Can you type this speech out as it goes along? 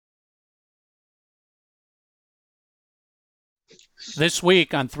This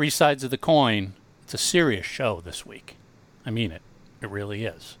week on Three Sides of the Coin, it's a serious show this week. I mean it. It really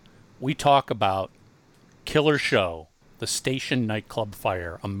is. We talk about Killer Show, the Station Nightclub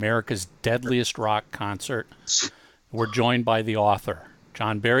Fire, America's deadliest rock concert. We're joined by the author,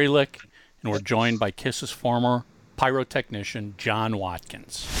 John Barylick, and we're joined by Kiss's former pyrotechnician, John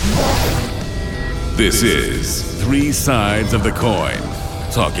Watkins. This is Three Sides of the Coin,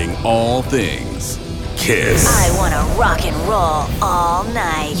 talking all things Kiss. I want to rock and roll all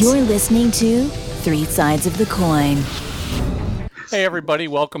night. You're listening to Three Sides of the Coin. Hey everybody,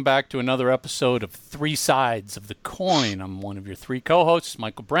 welcome back to another episode of Three Sides of the Coin. I'm one of your three co-hosts,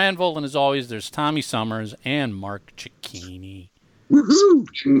 Michael Brandville, and as always, there's Tommy Summers and Mark Cicchini. Woohoo!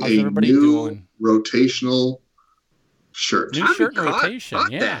 How's everybody doing? Rotational shirt. New shirt and rotation,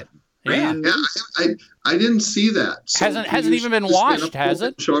 yeah. That. Yeah, I didn't see that. So hasn't even been washed, has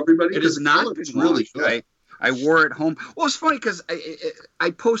it? Show everybody. It has not been really good. I wore it home. Well, it's funny because I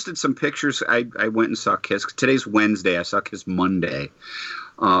posted some pictures. I went and saw Kiss. Today's Wednesday. I saw Kiss Monday,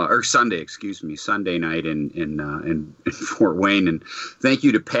 or Sunday, excuse me, Sunday night in Fort Wayne. And thank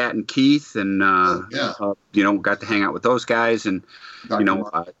you to Pat and Keith, and got to hang out with those guys, and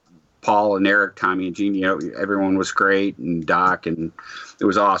Paul and Eric, Tommy and Gene. Everyone was great, and Doc, and it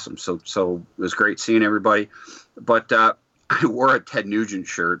was awesome. So it was great seeing everybody. But I wore a Ted Nugent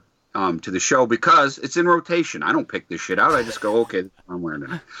shirt to the show because it's in rotation. I don't pick this shit out. I just go, okay, I'm wearing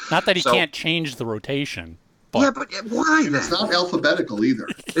it. Not that he can't change the rotation. But yeah, but why then? It's not alphabetical either.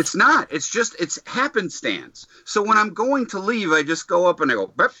 It's not. It's happenstance. So when I'm going to leave, I just go up and I go,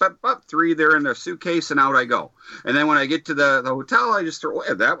 bop, bop, bop, three, they're in their suitcase, and out I go. And then when I get to the hotel, I just throw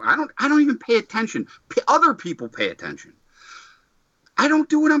away that. I don't even pay attention. Other people pay attention. I don't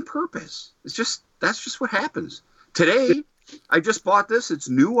do it on purpose. That's just what happens. Today, I just bought this. It's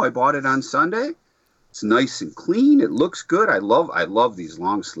new. I bought it on Sunday. It's nice and clean. It looks good. I love these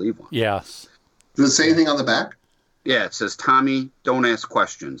long sleeve ones. Yes. Does it say anything on the back? Yeah, it says, Tommy, don't ask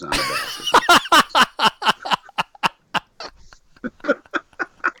questions on the back.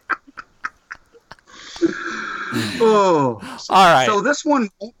 Oh. All right. So this one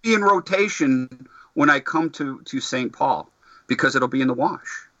won't be in rotation when I come to St. Paul because it'll be in the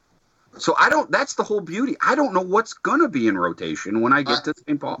wash. So that's the whole beauty. I don't know what's going to be in rotation when I get to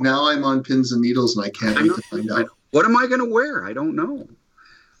St. Paul. Now I'm on pins and needles and I can't wait to find out. What am I going to wear? I don't know.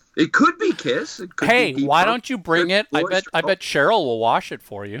 It could be Kiss. It could be why don't you bring it? I bet Cheryl will wash it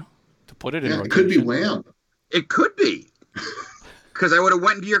for you to put it in rotation. It could be Wham. It could be. Because I would have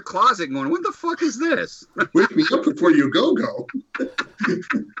went into your closet going, what the fuck is this? Wake me up before you go.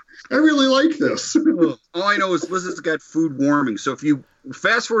 I really like this. All I know is Liz's got food warming. So if you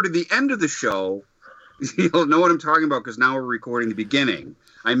fast forward to the end of the show, you'll know what I'm talking about because now we're recording the beginning.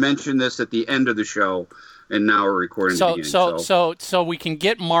 I mentioned this at the end of the show, and now we're recording the beginning. So we can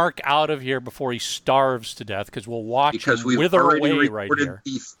get Mark out of here before he starves to death because we'll watch him we've wither already away right recorded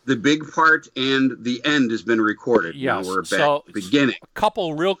here. The big part and the end has been recorded. Yes. Now we're back at the beginning. A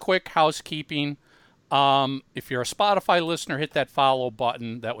couple real quick housekeeping. If you're a Spotify listener, hit that follow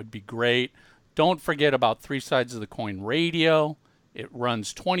button. That would be great. Don't forget about Three Sides of the Coin Radio. It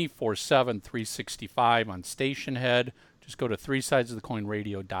runs 24/7, 365 on Stationhead. Just go to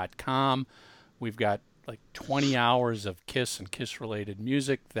threesidesofthecoinradio.com. We've got like 20 hours of Kiss and Kiss-related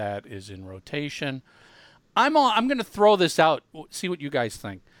music that is in rotation. I'm going to throw this out, see what you guys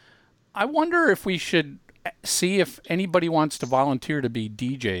think. I wonder if we should see if anybody wants to volunteer to be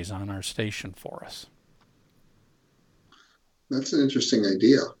DJs on our station for us. That's an interesting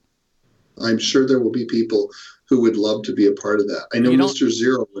idea. I'm sure there will be people who would love to be a part of that. I know Mr.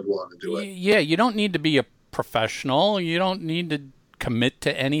 Zero would want to do it. Yeah, you don't need to be a professional. You don't need to commit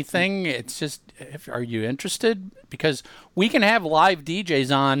to anything. It's just, are you interested? Because we can have live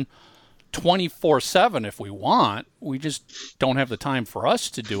DJs on 24/7 if we want. We just don't have the time for us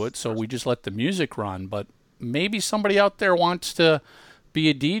to do it, so we just let the music run. But maybe somebody out there wants to be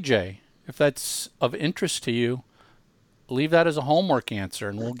a DJ. If that's of interest to you, leave that as a homework answer,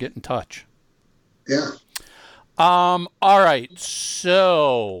 and we'll get in touch. Yeah. All right.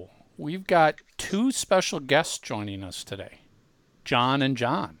 So we've got two special guests joining us today, John and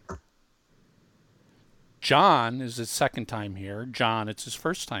John. John is his second time here. John, it's his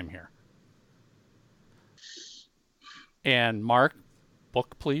first time here. And Mark,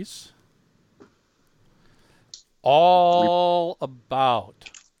 book, please. All about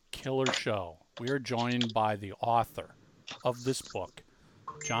Killer Show. We are joined by the author of this book,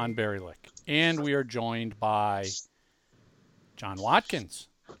 John Barylick. And we are joined by John Watkins,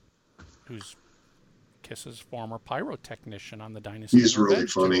 who's Kiss's former pyrotechnician on the Dynasty. He's really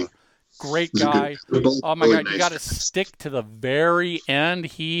funny. Great guy. Oh my really God, nice you got to guys. stick to the very end.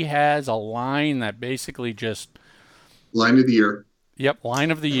 He has a line that basically just, Line of the year. yep,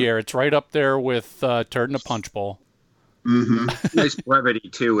 line of the year. It's right up there with Turd in a Punch Bowl. Nice brevity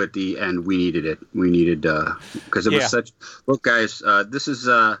too at the end. We needed it. We needed because it was such. Look, guys, this is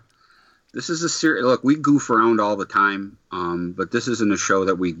a serious. Look, we goof around all the time, but this isn't a show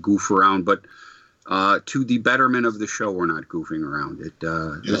that we goof around. But to the betterment of the show, we're not goofing around it.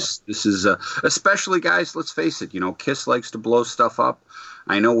 This is especially, guys. Let's face it. Kiss likes to blow stuff up.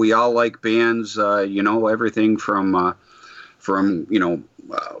 I know we all like bands. Everything from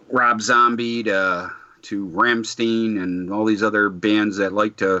Rob Zombie to Rammstein and all these other bands that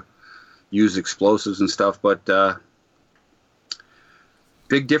like to use explosives and stuff. But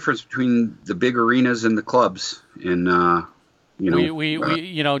big difference between the big arenas and the clubs. And John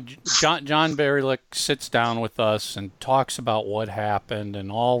Barylick sits down with us and talks about what happened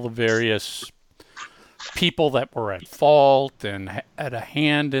and all the various people that were at fault and had a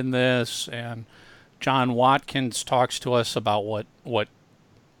hand in this. And John Watkins talks to us about what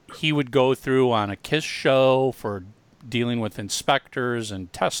he would go through on a KISS show for dealing with inspectors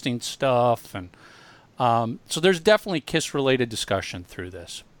and testing stuff. And so there's definitely KISS-related discussion through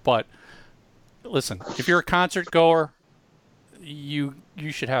this. But listen, if you're a concert goer, you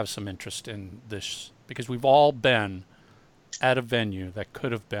should have some interest in this, because we've all been at a venue that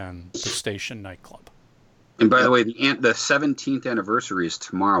could have been the Station Nightclub. And by the way, the 17th anniversary is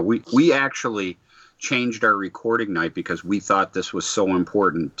tomorrow. We actually changed our recording night because we thought this was so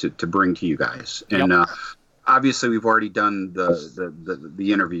important to bring to you guys. And obviously, we've already done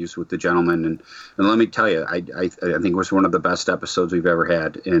the interviews with the gentleman, and let me tell you, I think it was one of the best episodes we've ever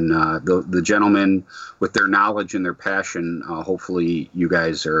had. And the gentlemen, with their knowledge and their passion, hopefully you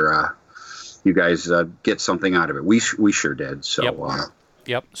guys get something out of it. We sure did. So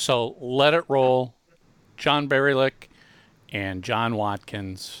Yep. So let it roll. John Barylick and John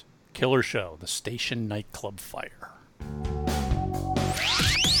Watkins. Killer show, the Station Nightclub Fire.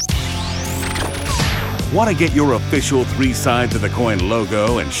 Want to get your official 3 Sides of the Coin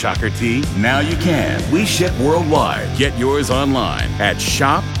logo and shocker tee? Now you can. We ship worldwide. Get yours online at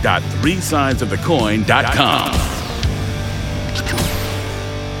shop.threesidesofthecoin.com.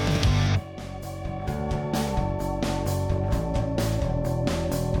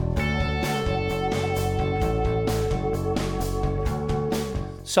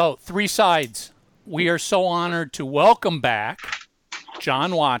 So, 3 Sides. We are so honored to welcome back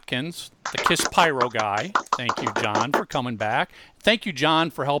John Watkins, the KISS Pyro guy. Thank you, John, for coming back. Thank you, John,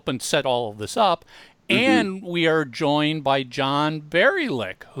 for helping set all of this up. And we are joined by John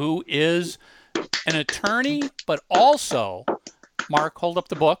Barylick, who is an attorney, but also, Mark, hold up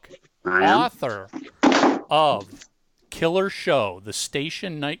the book, author of Killer Show, the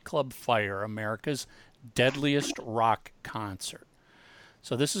Station Nightclub Fire, America's Deadliest Rock Concert.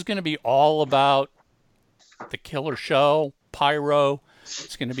 So this is going to be all about the Killer Show, Pyro.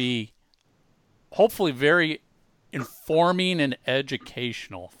 It's going to be hopefully very informing and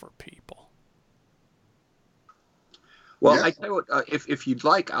educational for people. Well, I tell you what, if you'd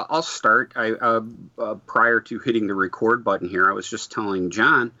like, I'll start. Prior to hitting the record button here, I was just telling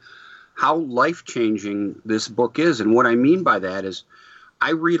John how life-changing this book is. And what I mean by that is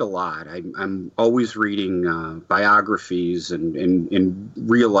I read a lot. I'm always reading biographies and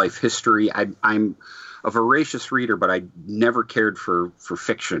real-life history. I'm a voracious reader, but I never cared for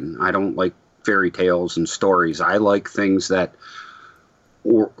fiction. I don't like fairy tales and stories. I like things that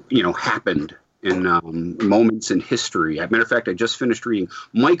happened in moments in history. As a matter of fact, I just finished reading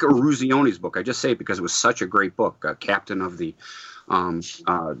Mike Eruzione's book. I just say it because it was such a great book, captain of the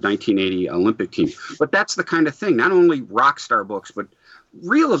 1980 Olympic team. But that's the kind of thing, not only rock star books, but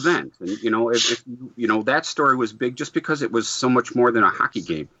real events. And, if that story was big just because it was so much more than a hockey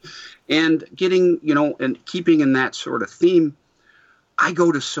game. And getting, and keeping in that sort of theme, I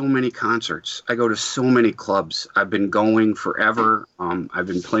go to so many concerts. I go to so many clubs. I've been going forever. I've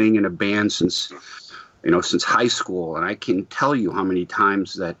been playing in a band since high school. And I can tell you how many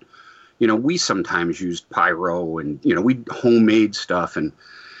times that, we sometimes used pyro and, we homemade stuff. And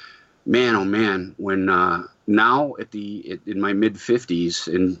man, oh man, when now in my mid-50s,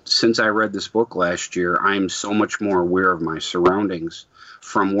 and since I read this book last year, I'm so much more aware of my surroundings.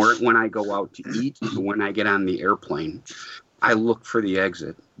 From when I go out to eat to when I get on the airplane, I look for the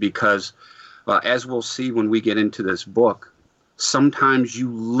exit because, as we'll see when we get into this book, sometimes you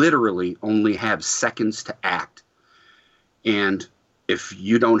literally only have seconds to act. And if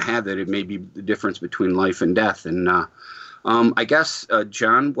you don't have it, it may be the difference between life and death. And I guess,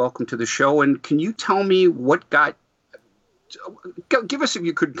 John, welcome to the show. And can you tell me what got give us, if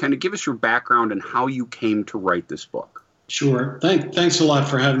you could kind of give us your background and how you came to write this book. Sure. Thanks a lot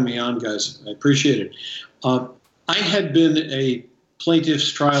for having me on, guys. I appreciate it. I had been a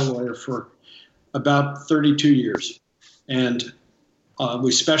plaintiff's trial lawyer for about 32 years, and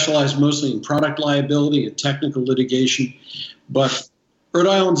we specialized mostly in product liability and technical litigation. But Rhode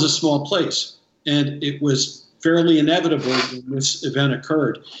Island's a small place, and it was fairly inevitable when this event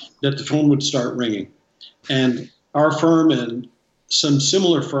occurred that the phone would start ringing. And our firm and some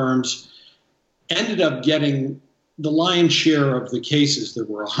similar firms ended up getting the lion's share of the cases. There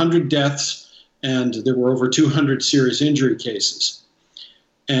were 100 deaths, and there were over 200 serious injury cases.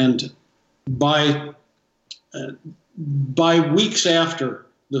 And by weeks after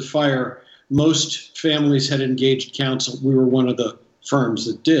the fire, most families had engaged counsel. We were one of the firms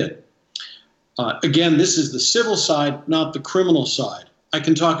that did. Again, this is the civil side, not the criminal side. I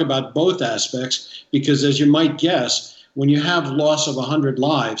can talk about both aspects because, as you might guess, when you have loss of 100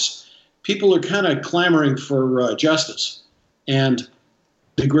 lives, people are kind of clamoring for justice. And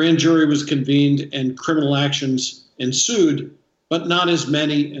the grand jury was convened and criminal actions ensued, but not as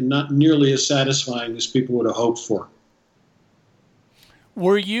many and not nearly as satisfying as people would have hoped for.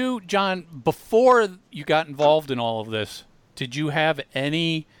 Were you, John, before you got involved in all of this, did you have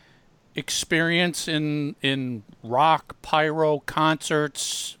any experience in rock, pyro,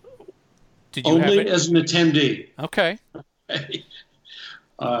 concerts? Did you Only have it? As an attendee. Okay.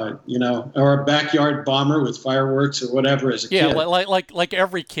 Or a backyard bomber with fireworks or whatever as a kid. Yeah, like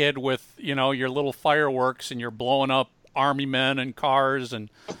every kid with, your little fireworks and you're blowing up army men and cars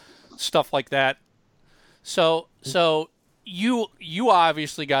and stuff like that. So you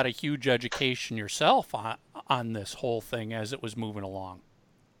obviously got a huge education yourself on this whole thing as it was moving along.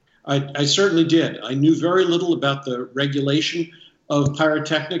 I certainly did. I knew very little about the regulation of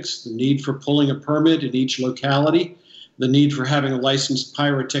pyrotechnics, the need for pulling a permit in each locality, the need for having a licensed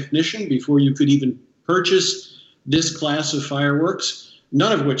pyrotechnician before you could even purchase this class of fireworks,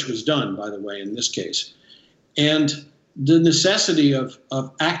 none of which was done, by the way, in this case. And the necessity of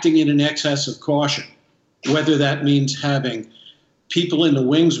acting in an excess of caution, whether that means having people in the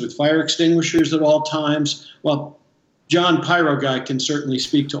wings with fire extinguishers at all times. Well, John, Pyro Guy, can certainly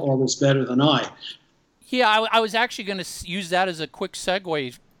speak to all this better than I. Yeah, I was actually going to use that as a quick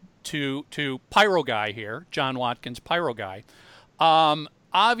segue to Pyro Guy here, John Watkins, Pyro Guy.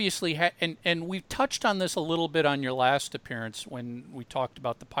 Obviously, and we touched on this a little bit on your last appearance when we talked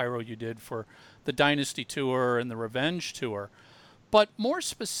about the pyro you did for the Dynasty Tour and the Revenge Tour. But more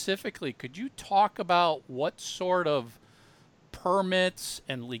specifically, could you talk about what sort of permits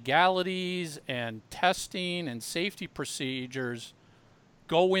and legalities and testing and safety procedures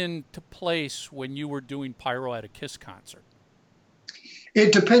go into place when you were doing pyro at a KISS concert?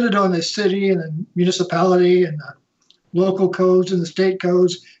 It depended on the city and the municipality and the local codes and the state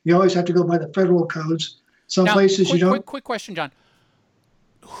codes. You always have to go by the federal codes. Some places you don't. Quick question, John.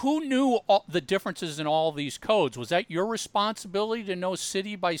 Who knew the differences in all these codes? Was that your responsibility to know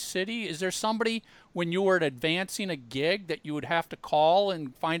city by city? Is there somebody when you were advancing a gig that you would have to call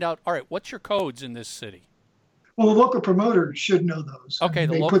and find out, all right, what's your codes in this city? Well, the local promoter should know those. Okay,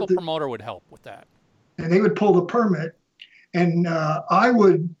 the local promoter would help with that. And they would pull the permit. And I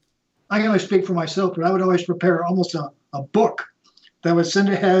can only speak for myself, but I would always prepare almost a book that would send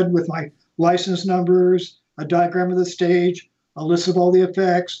ahead with my license numbers, a diagram of the stage, a list of all the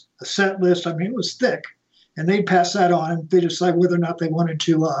effects, a set list. I mean, it was thick. And they'd pass that on and they decide whether or not they wanted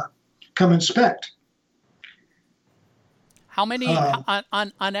to come inspect. How many,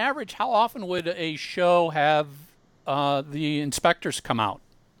 on average, how often would a show have the inspectors come out?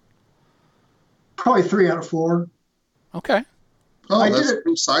 Probably 3 out of 4. Okay. Oh, that's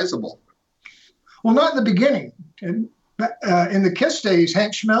pretty sizable. Well, not in the beginning. In the KISS days,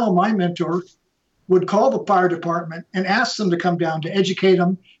 Hank Schmel, my mentor, would call the fire department and ask them to come down to educate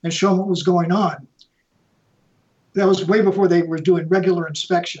them and show them what was going on. That was way before they were doing regular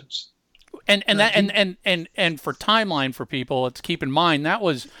inspections. And for timeline for people, let's keep in mind that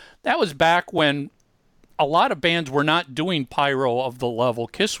was back when a lot of bands were not doing pyro of the level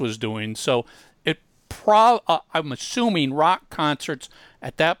KISS was doing. So I'm assuming rock concerts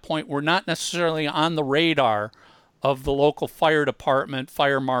at that point were not necessarily on the radar of the local fire department,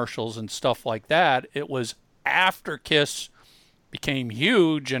 fire marshals, and stuff like that. It was after KISS became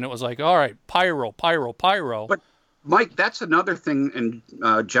huge, and it was like, all right, pyro. But Mike, that's another thing,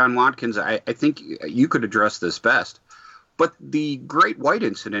 and John Watkins, I think you could address this best. But the Great White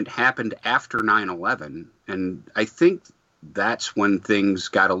Incident happened after 9/11, and I think that's when things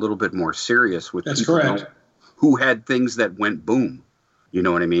got a little bit more serious with That's people correct. Who had things that went boom. You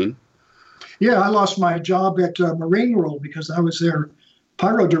know what I mean? Yeah, I lost my job at Marine World because I was their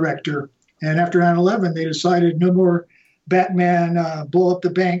pyro director. And after 9/11, they decided no more Batman blow up the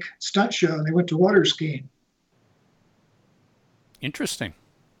bank stunt show, and they went to water skiing. Interesting.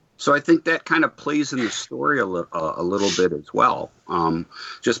 So I think that kind of plays in the story a little bit as well,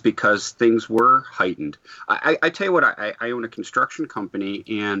 just because things were heightened. I tell you what, I own a construction company,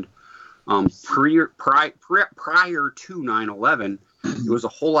 and prior to 9/11, it was a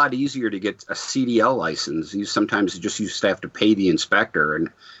whole lot easier to get a CDL license. Sometimes you just used to have to pay the inspector,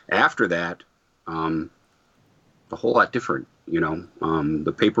 and after that, a whole lot different.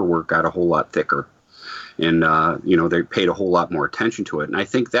 The paperwork got a whole lot thicker. And, they paid a whole lot more attention to it. And I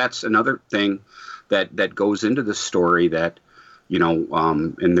think that's another thing that goes into the story that,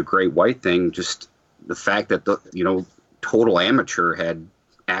 in the Great White thing, just the fact that total amateur had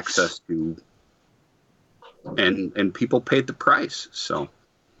access to, and people paid the price. So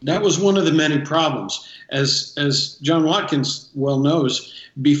that was one of the many problems. As John Watkins well knows,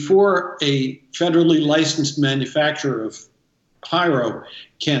 before a federally licensed manufacturer of pyro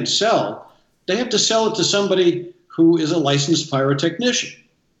can sell, they have to sell it to somebody who is a licensed pyrotechnician.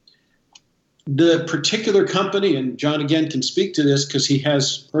 The particular company, and John again can speak to this because he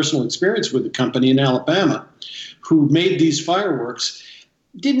has personal experience with the company in Alabama, who made these fireworks,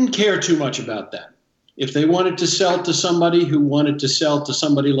 didn't care too much about that. If they wanted to sell it to somebody who wanted to sell to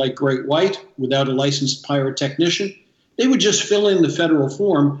somebody like Great White without a licensed pyrotechnician, they would just fill in the federal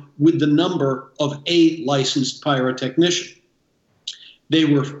form with the number of a licensed pyrotechnician. They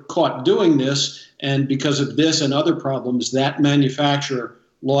were caught doing this, and because of this and other problems, that manufacturer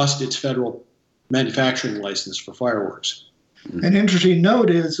lost its federal manufacturing license for fireworks. An interesting note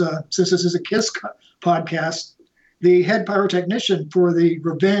is, since this is a KISS podcast, the head pyrotechnician for the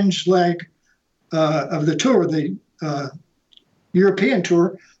revenge leg of the tour, the European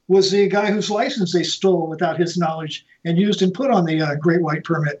tour, was the guy whose license they stole without his knowledge and used and put on the Great White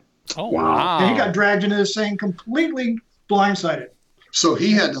permit. Oh, wow. And he got dragged into this thing completely blindsided. So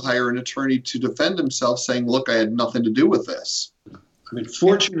he had to hire an attorney to defend himself, saying, look, I had nothing to do with this. I mean,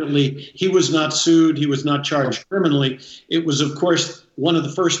 fortunately, he was not sued. He was not charged criminally. It was, of course, one of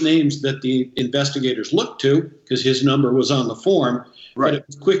the first names that the investigators looked to because his number was on the form. Right. But it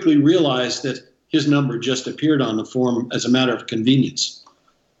was quickly realized that his number just appeared on the form as a matter of convenience.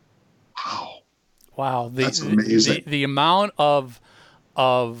 Wow. That's amazing. The amount of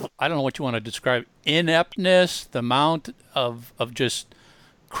I don't know what you want to describe, ineptness, the amount of just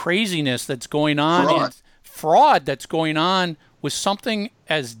craziness that's going on, fraud that's going on with something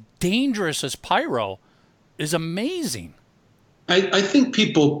as dangerous as pyro is amazing. I think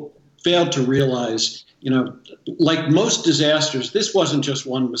people failed to realize, like most disasters, this wasn't just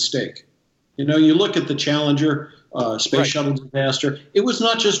one mistake. You look at the Challenger space shuttle disaster, it was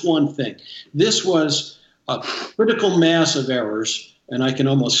not just one thing. This was a critical mass of errors, and I can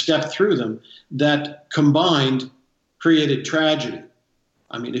almost step through them, that combined created tragedy.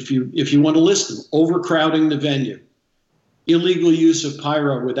 I mean, if you want to list them: overcrowding the venue, illegal use of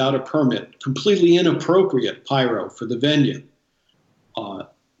pyro without a permit, completely inappropriate pyro for the venue,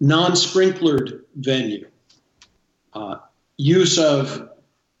 non-sprinklered venue, use of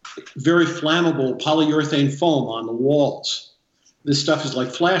very flammable polyurethane foam on the walls. This stuff is like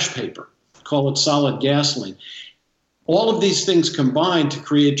flash paper. Call it solid gasoline. All of these things combine to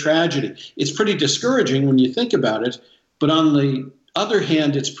create tragedy. It's pretty discouraging when you think about it, but on the other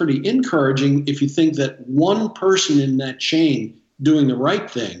hand, it's pretty encouraging if you think that one person in that chain doing the right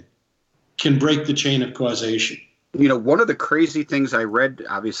thing can break the chain of causation. One of the crazy things I read,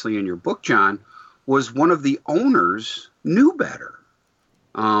 obviously, in your book, John, was one of the owners knew better.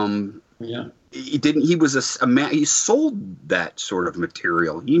 Yeah. He was a man. He sold that sort of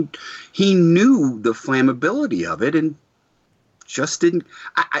material. He knew the flammability of it and just didn't.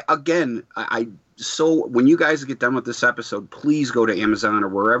 So when you guys get done with this episode, please go to Amazon or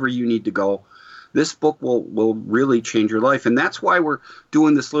wherever you need to go. This book will really change your life, and that's why we're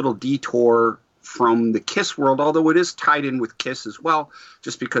doing this little detour from the KISS world, although it is tied in with KISS as well,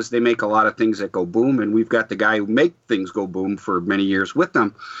 just because they make a lot of things that go boom, and we've got the guy who make things go boom for many years with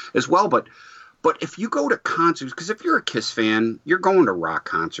them as well. But if you go to concerts, because if you're a KISS fan, you're going to rock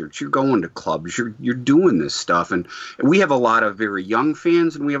concerts, you're going to clubs, you're doing this stuff. And we have a lot of very young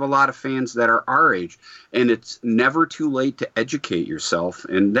fans, and we have a lot of fans that are our age. And it's never too late to educate yourself.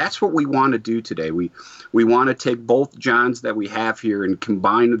 And that's what we want to do today. We want to take both Johns that we have here and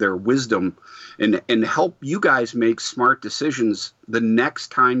combine their wisdom and help you guys make smart decisions the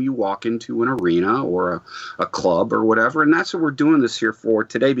next time you walk into an arena or a club or whatever. And that's what we're doing this here for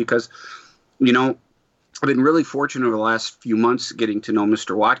today, because I've been really fortunate over the last few months getting to know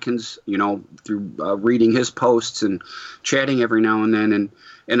Mr. Watkins, through reading his posts and chatting every now and then.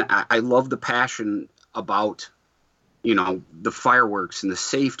 And I love the passion about, the fireworks and the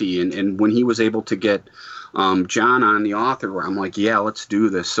safety. And when he was able to get John on, the author, I'm like, yeah, let's do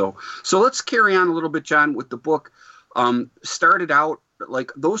this. So let's carry on a little bit, John, with the book. Started out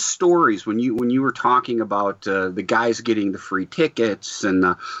like those stories when you were talking about the guys getting the free tickets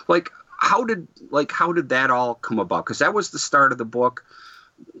and how did that all come about? Because that was the start of the book.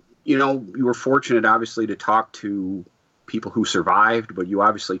 You were fortunate, obviously, to talk to people who survived, but you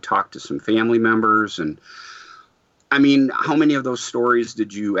obviously talked to some family members. And I mean, how many of those stories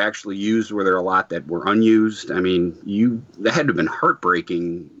did you actually use? Were there a lot that were unused? I mean, that had to have been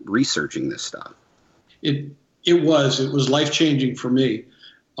heartbreaking researching this stuff. It was life-changing for me.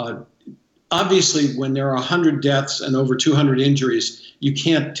 Obviously, when there are 100 deaths and over 200 injuries, you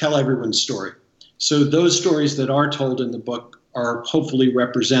can't tell everyone's story. So those stories that are told in the book are hopefully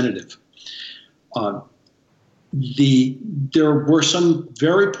representative. There were some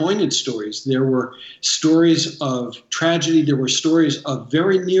very poignant stories. There were stories of tragedy. There were stories of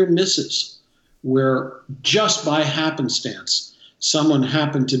very near misses where just by happenstance, someone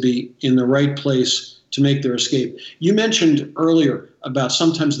happened to be in the right place to make their escape. You mentioned earlier about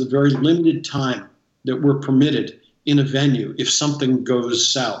sometimes the very limited time that we're permitted in a venue if something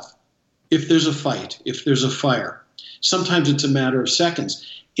goes south, if there's a fight, if there's a fire. Sometimes it's a matter of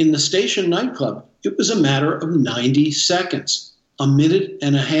seconds. In the station nightclub, it was a matter of 90 seconds, a minute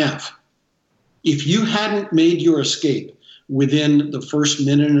and a half. If you hadn't made your escape within the first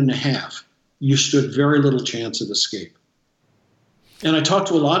minute and a half, you stood very little chance of escape. And I talked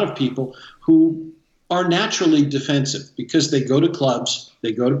to a lot of people who are naturally defensive because they go to clubs,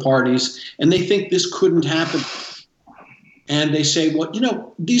 they go to parties, and they think this couldn't happen. And they say,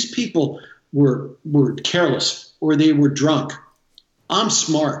 well, these people were careless or they were drunk. I'm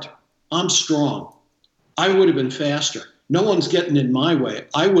smart. I'm strong. I would have been faster. No one's getting in my way.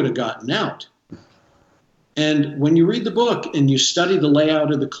 I would have gotten out. And when you read the book and you study the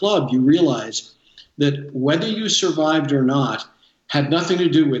layout of the club, you realize that whether you survived or not had nothing to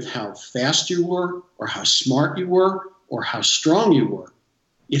do with how fast you were or how smart you were or how strong you were.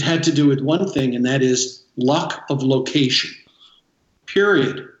 It had to do with one thing, and that is luck of location.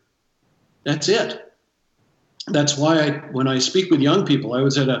 Period. That's it. That's why when I speak with young people, I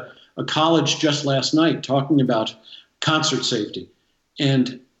was at a college just last night talking about concert safety.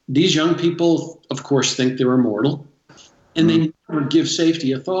 And these young people, of course, think they're immortal, and they never give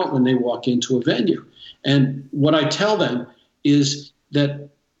safety a thought when they walk into a venue. And what I tell them is that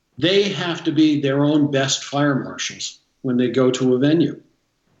they have to be their own best fire marshals when they go to a venue.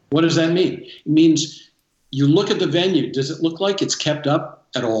 What does that mean? It means you look at the venue. Does it look like it's kept up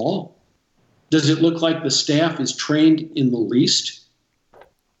at all? Does it look like the staff is trained in the least?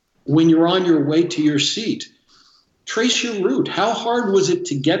 When you're on your way to your seat, trace your route. How hard was it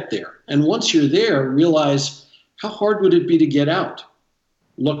to get there? And once you're there, realize how hard would it be to get out?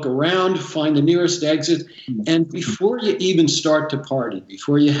 Look around, find the nearest exit, and before you even start to party,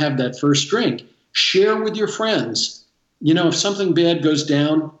 before you have that first drink, share with your friends. If something bad goes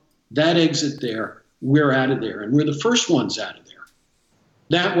down, that exit there, we're out of there, and we're the first ones out of there.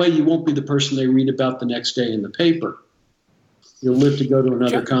 That way you won't be the person they read about the next day in the paper. You'll live to go to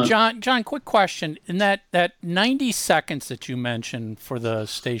another concert. John, quick question. In that 90 seconds that you mentioned for the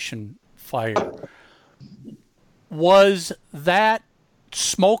station fire, was that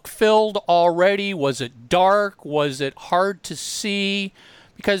smoke-filled already? Was it dark? Was it hard to see?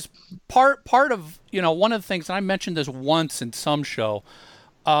 Because part of, one of the things, and I mentioned this once in some show,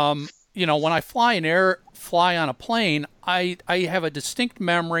 when I fly on a plane, I have a distinct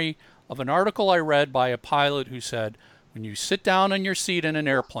memory of an article I read by a pilot who said, when you sit down on your seat in an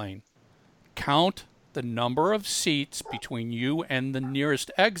airplane, count the number of seats between you and the nearest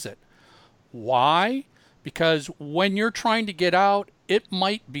exit. Why? Because when you're trying to get out, it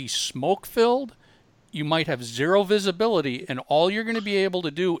might be smoke-filled, you might have zero visibility, and all you're going to be able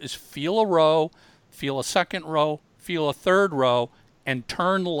to do is feel a row, feel a second row, feel a third row, and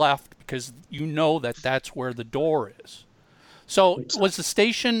turn left because you know that that's where the door is. So was the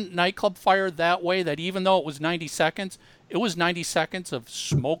station nightclub fire that way, that even though it was 90 seconds, it was 90 seconds of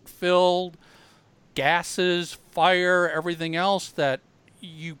smoke-filled, gases, fire, everything else that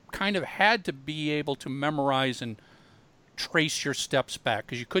you kind of had to be able to memorize and trace your steps back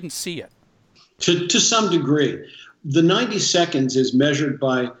because you couldn't see it? To some degree. The 90 seconds is measured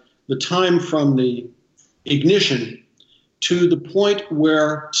by the time from the ignition to the point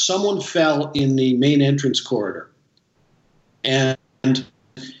where someone fell in the main entrance corridor. And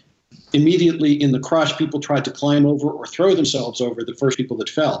immediately in the crush, people tried to climb over or throw themselves over the first people that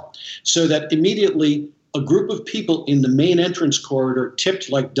fell. So that immediately a group of people in the main entrance corridor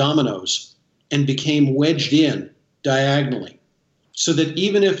tipped like dominoes and became wedged in diagonally. So that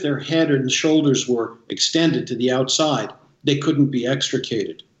even if their head and shoulders were extended to the outside, they couldn't be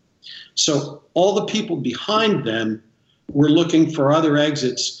extricated. So all the people behind them were looking for other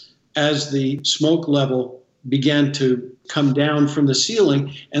exits as the smoke level began to come down from the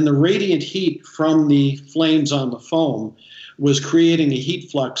ceiling, and the radiant heat from the flames on the foam was creating a heat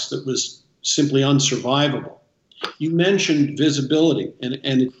flux that was simply unsurvivable. You mentioned visibility,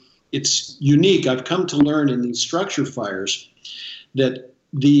 and it's unique. I've come to learn in these structure fires that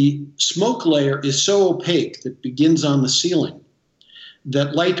the smoke layer is so opaque that begins on the ceiling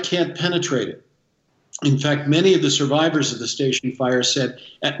that light can't penetrate it. In fact, many of the survivors of the station fire said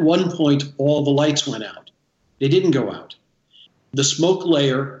at one point all the lights went out. They didn't go out. The smoke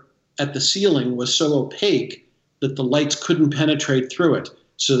layer at the ceiling was so opaque that the lights couldn't penetrate through it,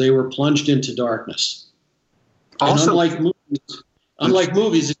 so they were plunged into darkness. Also, and unlike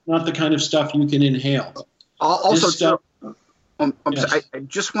movies, it's not the kind of stuff you can inhale. Also, yes. I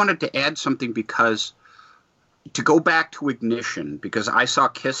just wanted to add something, because to go back to Ignition, because I saw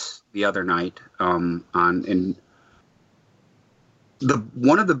Kiss the other night and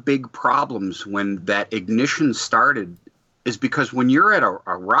one of the big problems when that Ignition started is because when you're at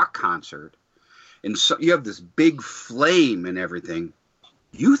a rock concert and so you have this big flame and everything,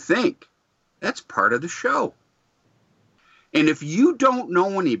 you think that's part of the show. And if you don't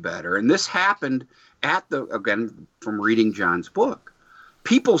know any better, and this happened again, from reading John's book,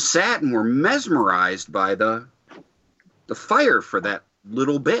 people sat and were mesmerized by the fire for that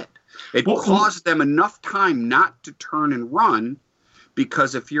little bit. It caused them enough time not to turn and run,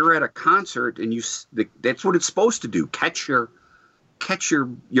 because if you're at a concert and that's what it's supposed to do, catch your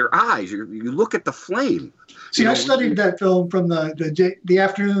eyes. You look at the flame. See, I studied that film from the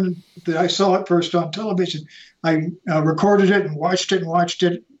afternoon that I saw it first on television. I recorded it and watched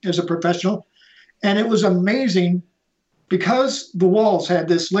it as a professional. And it was amazing because the walls had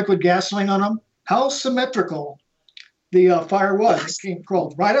this liquid gasoline on them, how symmetrical the fire was. It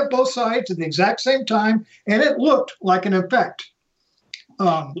crawled right up both sides at the exact same time, and it looked like an effect.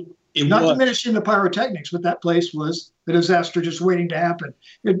 Not diminishing the pyrotechnics, but that place was a disaster just waiting to happen.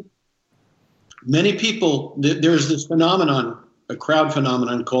 Many people, there's this phenomenon, a crowd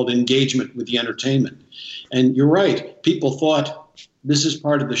phenomenon called engagement with the entertainment. And you're right, people thought this is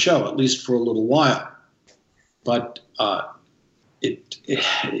part of the show, at least for a little while. But as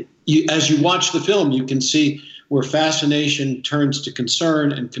you watch the film, you can see where fascination turns to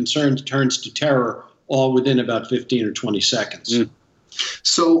concern and concern turns to terror, all within about 15 or 20 seconds. Mm.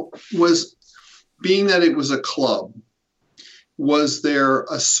 So being that it was a club, was there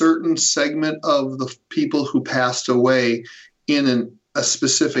a certain segment of the people who passed away in a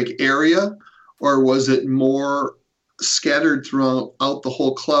specific area, or was it more scattered throughout the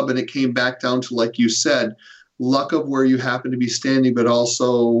whole club, and it came back down to, like you said, luck of where you happen to be standing, but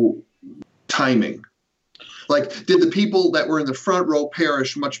also timing? Like, did the people that were in the front row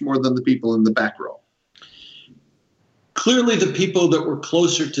perish much more than the people in the back row? Clearly, the people that were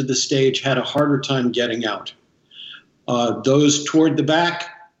closer to the stage had a harder time getting out. Those toward the back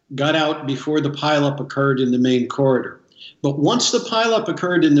got out before the pileup occurred in the main corridor. But once the pileup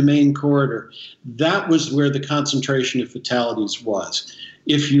occurred in the main corridor, that was where the concentration of fatalities was.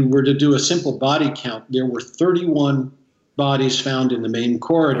 If you were to do a simple body count, there were 31 bodies found in the main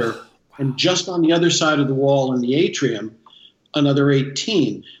corridor, and just on the other side of the wall in the atrium, another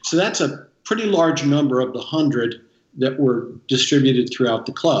 18. So that's a pretty large number of the 100 that were distributed throughout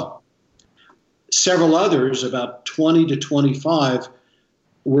the club. Several others, about 20 to 25,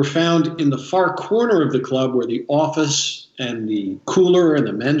 were found in the far corner of the club where the office and the cooler and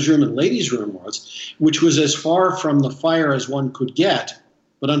the men's room and ladies' room was, which was as far from the fire as one could get.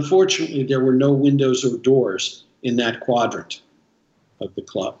 But unfortunately, there were no windows or doors in that quadrant of the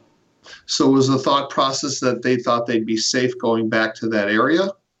club. So was the thought process that they thought they'd be safe going back to that area?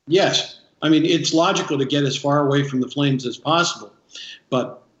 Yes. I mean, it's logical to get as far away from the flames as possible,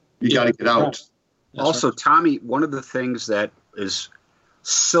 but you got to get out. Also, right. Tommy, one of the things that is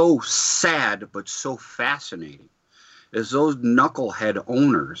so sad but so fascinating is those knucklehead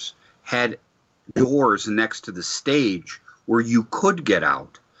owners had doors next to the stage where you could get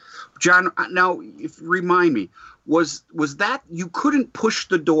out. John, now remind me, was that you couldn't push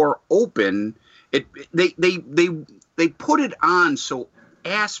the door open? They put it on so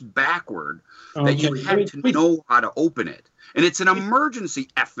ass backward that you had to know how to open it, and it's an emergency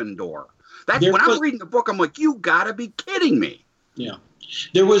effing door. When I'm reading the book, I'm like, you gotta be kidding me. Yeah,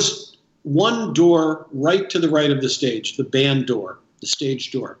 there was one door right to the right of the stage, the band door, the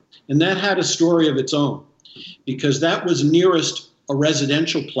stage door. And that had a story of its own because that was nearest a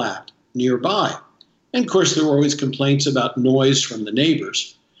residential plat nearby. And of course, there were always complaints about noise from the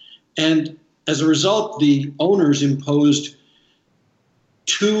neighbors. And as a result, the owners imposed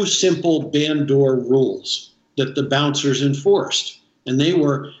 2 simple band door rules that the bouncers enforced. And they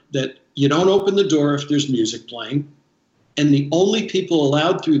were that you don't open the door if there's music playing, and the only people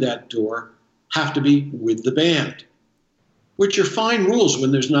allowed through that door have to be with the band, which are fine rules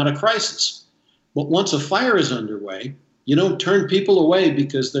when there's not a crisis. But once a fire is underway, you don't turn people away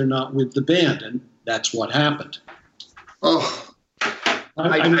because they're not with the band, and that's what happened. Oh,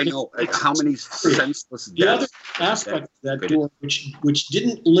 I know how many senseless deaths. The other aspect of that door, which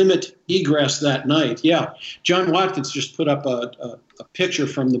didn't limit egress that night, John Watkins just put up a picture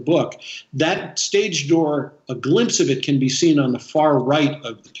from the book. That stage door, a glimpse of it can be seen on the far right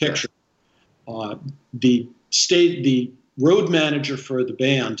of the picture. The road manager for the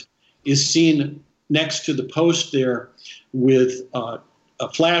band is seen next to the post there with a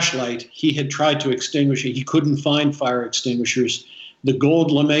flashlight. He had tried to extinguish it. He couldn't find fire extinguishers. The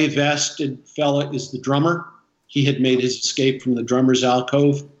gold lame vested fella is the drummer. He had made his escape from the drummer's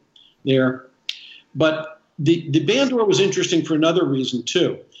alcove there. But the band door was interesting for another reason,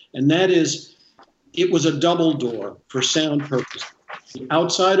 too, and that is it was a double door for sound purposes. The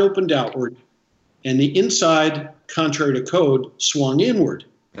outside opened outward, and the inside, contrary to code, swung inward.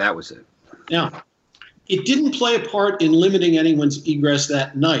 That was it. Now, it didn't play a part in limiting anyone's egress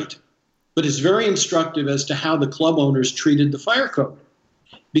that night, but it's very instructive as to how the club owners treated the fire code.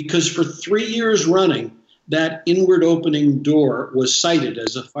 Because for 3 years running, that inward opening door was cited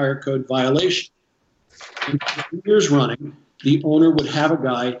as a fire code violation. And for 3 years running, the owner would have a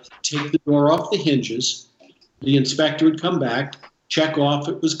guy take the door off the hinges, the inspector would come back, check off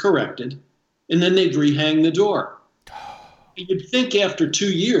it was corrected, and then they'd rehang the door. You'd think after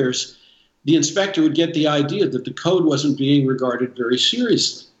 2 years, the inspector would get the idea that the code wasn't being regarded very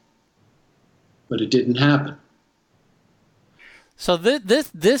seriously. But it didn't happen. So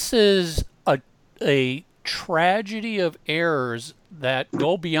this is a tragedy of errors that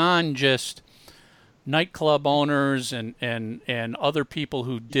go beyond just nightclub owners and other people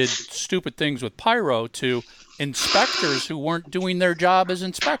who did stupid things with pyro to inspectors who weren't doing their job as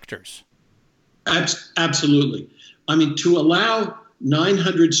inspectors. Absolutely. I mean, to allow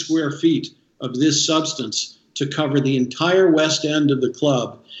 900 square feet of this substance to cover the entire west end of the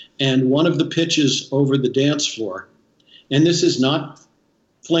club and one of the pitches over the dance floor, and this is not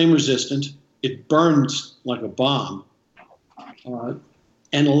flame resistant, it burns like a bomb,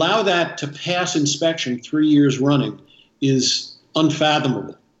 and allow that to pass inspection 3 years running is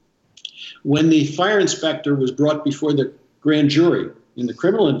unfathomable. When the fire inspector was brought before the grand jury in the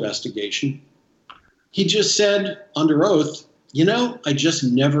criminal investigation, he just said under oath, I just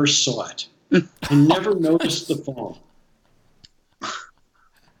never saw it. I never noticed the foam.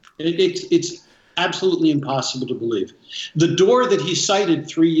 It's absolutely impossible to believe. The door that he cited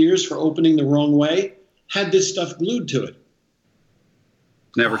 3 years for opening the wrong way had this stuff glued to it.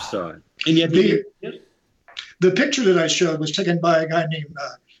 Never saw it. And yet the picture that I showed was taken by a guy named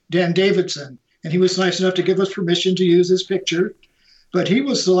Dan Davidson, and he was nice enough to give us permission to use this picture. But he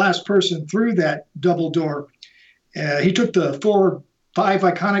was the last person through that double door. He took the 4 or 5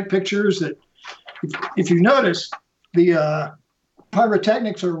 iconic pictures that, if you notice, the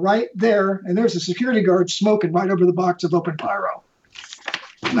pyrotechnics are right there, and there's a security guard smoking right over the box of open pyro.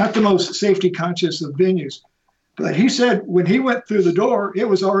 Not the most safety conscious of venues. But he said when he went through the door, it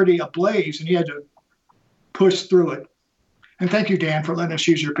was already ablaze, and he had to push through it. And thank you, Dan, for letting us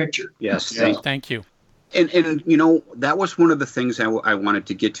use your picture. Yes, thank you. And that was one of the things I wanted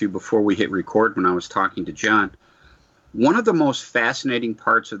to get to before we hit record when I was talking to John. One of the most fascinating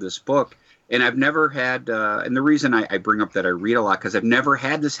parts of this book, and I've never had, and the reason I bring up that I read a lot, because I've never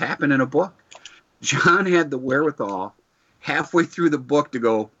had this happen in a book. John had the wherewithal halfway through the book to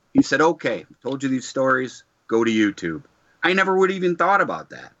go, he said, okay, I told you these stories, go to YouTube. I never would have even thought about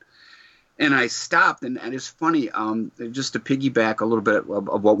that. And I stopped, and it's funny, just to piggyback a little bit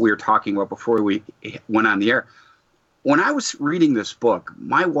of what we were talking about before we went on the air. When I was reading this book,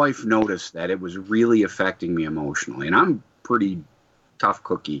 my wife noticed that it was really affecting me emotionally, and I'm pretty tough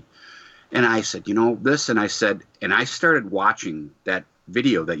cookie. And I said, this, and I started watching that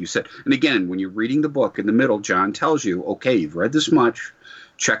video that you said. And again, when you're reading the book in the middle, John tells you, okay, you've read this much,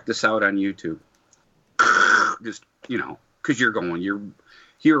 check this out on YouTube. Just, because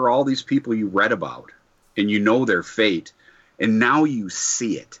here are all these people you read about, and their fate, and now you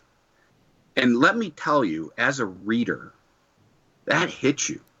see it. And let me tell you, as a reader, that hits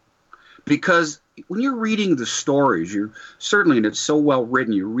you. because when you're reading the stories, you're certainly, and it's so well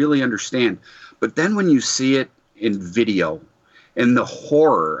written, you really understand. But then when you see it in video and the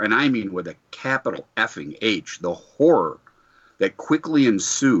horror, and I mean with a capital effing H, the horror that quickly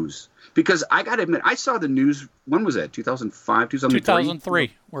ensues. Because I got to admit, I saw the news, when was that, 2005, 2003?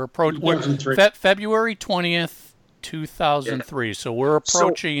 2003. We're approaching February 20th, 2003. Yeah. So we're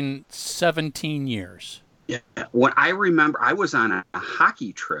approaching 17 years. Yeah. When I remember, I was on a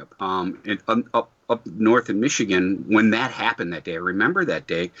hockey trip up north in Michigan when that happened that day. I remember that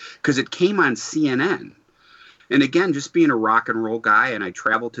day because it came on CNN. And again, just being a rock and roll guy, and I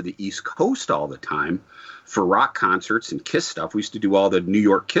traveled to the East Coast all the time for rock concerts and Kiss stuff. We used to do all the New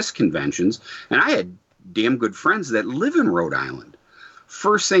York Kiss conventions, and I had damn good friends that live in Rhode Island.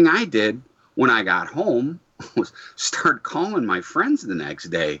 First thing I did when I got home was start calling my friends the next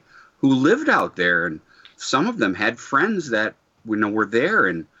day who lived out there, and some of them had friends that were there.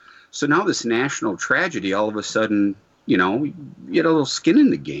 And so now this national tragedy, all of a sudden, you get a little skin in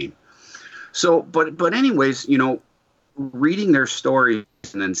the game. So, but anyways, reading their stories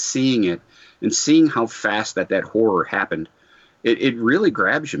and then seeing it and seeing how fast that horror happened, it really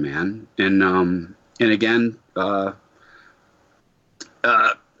grabs you, man. And again, the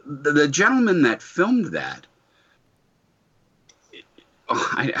gentleman that filmed that,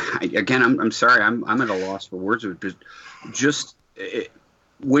 I'm sorry, I'm at a loss for words.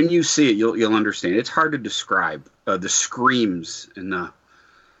 When you see it, you'll understand. It's hard to describe the screams and the.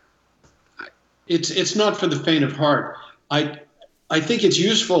 It's not for the faint of heart. I think it's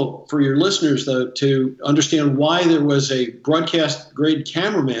useful for your listeners, though, to understand why there was a broadcast-grade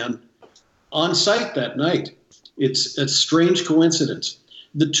cameraman on site that night. It's a strange coincidence.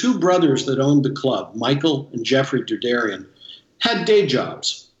 The two brothers that owned the club, Michael and Jeffrey Derderian, had day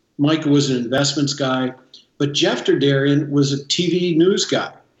jobs. Michael was an investments guy, but Jeff Derderian was a TV news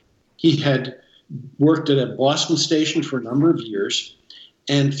guy. He had worked at a Boston station for a number of years,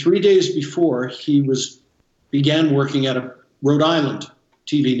 and 3 days before, he began working at a Rhode Island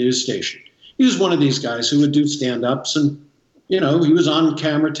TV news station. He was one of these guys who would do stand-ups, and, he was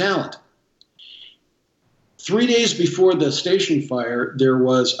on-camera talent. 3 days before the station fire, there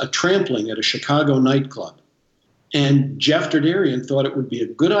was a trampling at a Chicago nightclub. And Jeff Derderian thought it would be a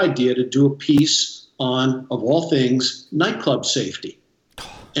good idea to do a piece on, of all things, nightclub safety.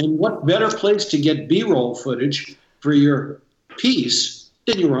 And what better place to get B-roll footage for your piece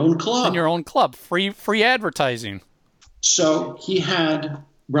than your own club? Free advertising. So he had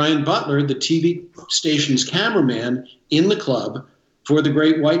Brian Butler, the TV station's cameraman, in the club for the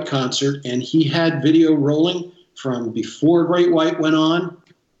Great White concert, and he had video rolling from before Great White went on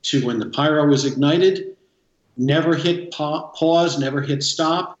to when the pyro was ignited. Never hit pause, never hit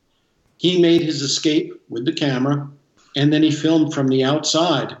stop. He made his escape with the camera, and then he filmed from the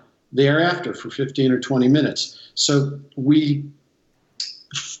outside thereafter for 15 or 20 minutes. So we,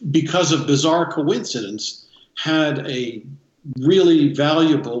 because of bizarre coincidence, had a really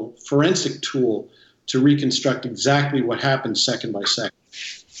valuable forensic tool to reconstruct exactly what happened second by second.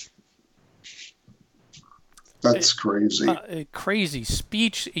 That's crazy. Crazy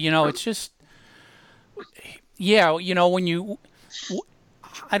speech. It's just, when you,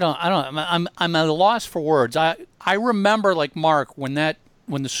 I'm at a loss for words. I remember, like Mark, when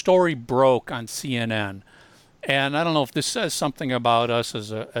the story broke on CNN, and I don't know if this says something about us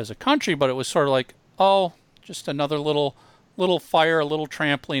as a country, but it was sort of like, oh, just another little fire, a little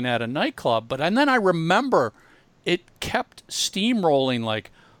trampling at a nightclub. And then I remember it kept steamrolling,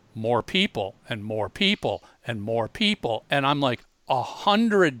 like more people and more people and more people. And I'm like,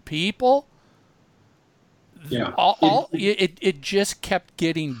 100 people? Yeah. It just kept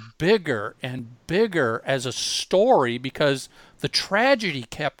getting bigger and bigger as a story because the tragedy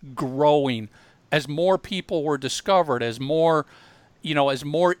kept growing as more people were discovered, as more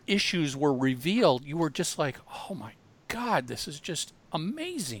issues were revealed. You were just like, oh my God, this is just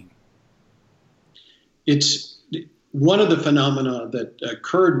amazing. It's one of the phenomena that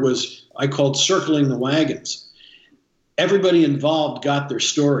occurred was I called circling the wagons. Everybody involved got their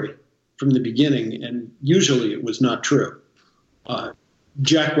story from the beginning, and usually it was not true.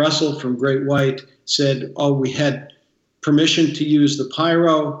 Jack Russell from Great White said, we had permission to use the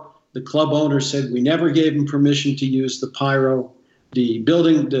pyro. The club owner said we never gave him permission to use the pyro.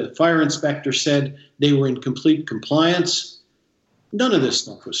 The fire inspector said they were in complete compliance. None of this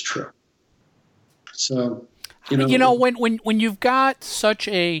stuff was true. So, when you've got such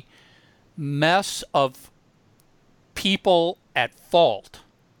a mess of people at fault,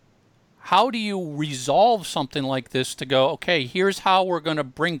 how do you resolve something like this to go, okay, here's how we're going to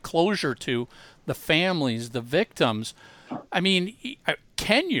bring closure to the families, the victims? I mean,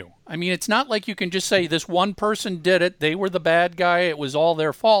 can you? I mean, it's not like you can just say this one person did it. They were the bad guy. It was all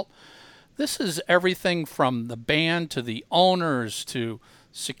their fault. This is everything from the band to the owners to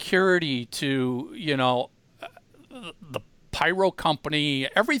security to, the pyro company,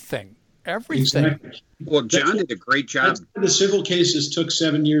 everything. Exactly. Well, John did a great job. The civil cases took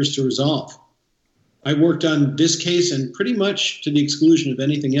 7 years to resolve. I worked on this case and pretty much to the exclusion of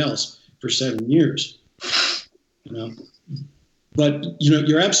anything else for 7 years. But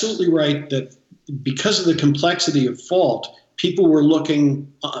you're absolutely right that because of the complexity of fault, people were looking,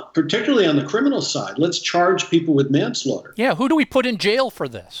 particularly on the criminal side, let's charge people with manslaughter. Yeah, who do we put in jail for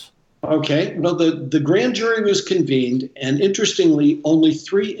this? Okay, well, the grand jury was convened, and interestingly, only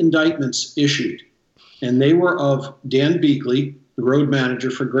 3 indictments issued. And they were of Dan Beakley, the road manager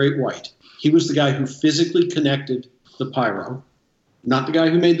for Great White. He was the guy who physically connected the pyro, not the guy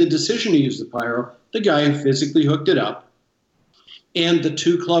who made the decision to use the pyro, the guy who physically hooked it up, and the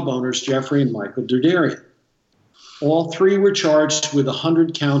 2 club owners, Jeffrey and Michael Derderian. All 3 were charged with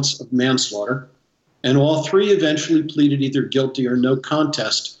 100 counts of manslaughter, and all 3 eventually pleaded either guilty or no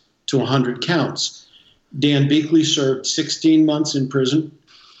contest to 100 counts. Dan Beakley served 16 months in prison.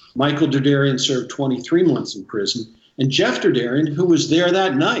 Michael Derderian served 23 months in prison. And Jeff Derderian, who was there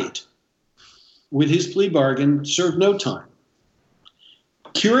that night with his plea bargain, served no time.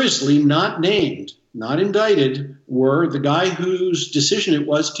 Curiously, not named, not indicted, were the guy whose decision it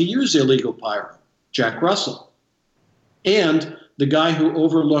was to use illegal pyro, Jack Russell, and the guy who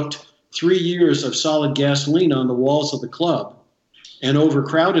overlooked 3 years of solid gasoline on the walls of the club and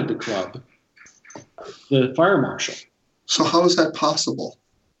overcrowded the club, the fire marshal. So how is that possible?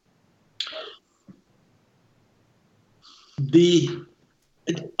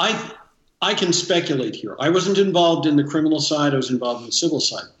 I can speculate here. I wasn't involved in the criminal side. I was involved in the civil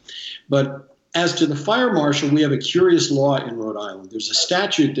side. But as to the fire marshal, we have a curious law in Rhode Island. There's a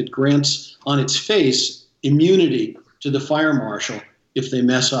statute that grants on its face immunity to the fire marshal if they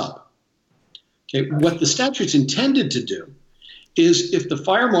mess up. Okay, what the statute's intended to do is if the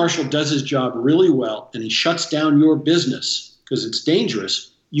fire marshal does his job really well and he shuts down your business because it's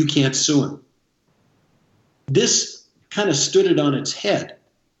dangerous, you can't sue him. This kind of stood it on its head.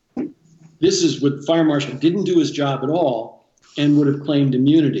 This is what the fire marshal didn't do his job at all and would have claimed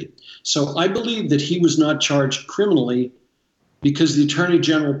immunity. So I believe that he was not charged criminally because the Attorney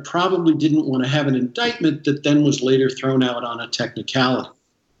General probably didn't want to have an indictment that then was later thrown out on a technicality.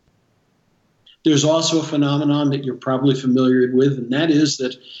 There's also a phenomenon that you're probably familiar with, and that is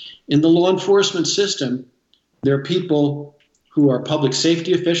that in the law enforcement system, there are people who are public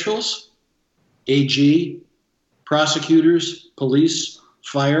safety officials, AG, prosecutors, police,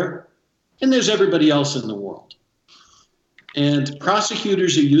 fire, and there's everybody else in the world. And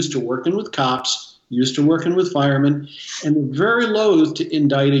prosecutors are used to working with cops, used to working with firemen, and they're very loath to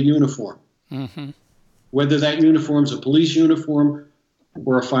indict a uniform, whether that uniform's a police uniform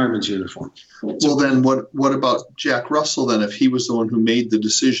or a fireman's uniform. Well, then what about Jack Russell then? If he was the one who made the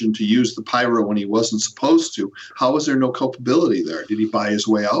decision to use the pyro when he wasn't supposed to, how is there no culpability there? Did he buy his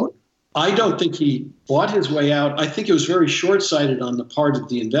way out? I don't think he bought his way out. I think it was very short-sighted on the part of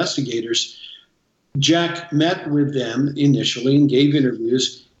the investigators. Jack met with them initially and gave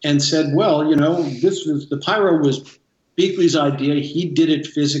interviews and said, well, the pyro was Beakley's idea. He did it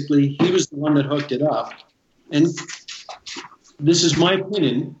physically. He was the one that hooked it up. And this is my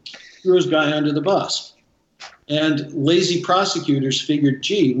opinion, threw his guy under the bus. And lazy prosecutors figured,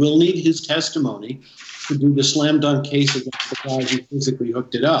 gee, we'll need his testimony to do the slam dunk case against the guy who physically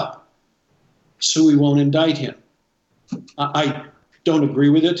hooked it up, so we won't indict him. I don't agree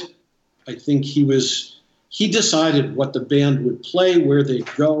with it. I think he decided what the band would play, where they'd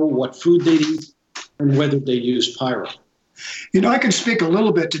go, what food they'd eat, and whether they used pyro. I can speak a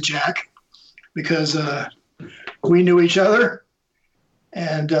little bit to Jack because we knew each other.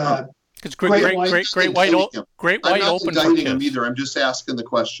 And Great White I'm not opened indicting him either. I'm just asking the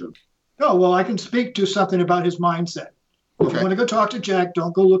question. Oh, well, I can speak to something about his mindset. If you want to go talk to Jack,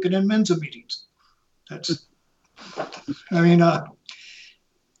 don't go looking in Mensa meetings.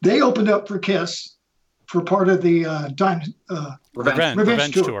 They opened up for KISS for part of the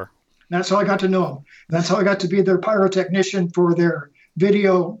Revenge Tour. That's how I got to know him. That's how I got to be their pyrotechnician for their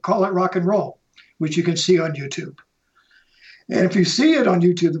video, Call It Rock and Roll, which you can see on YouTube. And if you see it on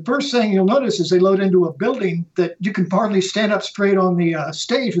YouTube, the first thing you'll notice is they load into a building that you can hardly stand up straight on the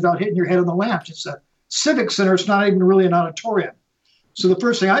stage without hitting your head on the lamps. It's a civic center. It's not even really an auditorium. So the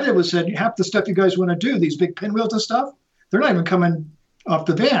first thing I did was said, half the stuff you guys want to do, these big pinwheels and stuff, they're not even coming off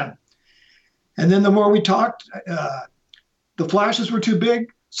the van. And then the more we talked, the flashes were too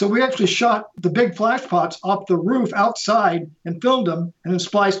big. So we actually shot the big flash pots off the roof outside and filmed them and then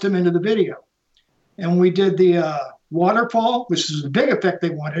spliced them into the video. And we did the waterfall, which is a big effect they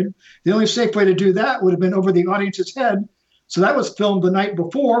wanted. The only safe way to do that would have been over the audience's head. So that was filmed the night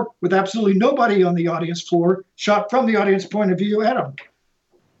before with absolutely nobody on the audience floor, shot from the audience point of view at him.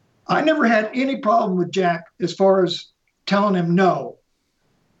 I never had any problem with Jack as far as telling him no.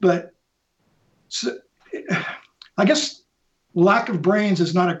 But so, I guess lack of brains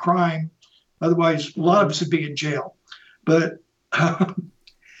is not a crime. Otherwise, a lot of us would be in jail. But they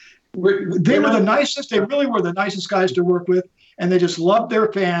were the nicest. They really were the nicest guys to work with. And they just loved their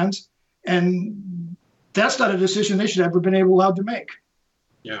fans. And that's not a decision they should have ever been allowed to make.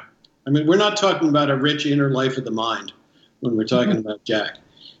 Yeah. I mean, we're not talking about a rich inner life of the mind when we're talking about Jack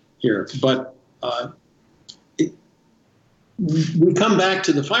here. But we come back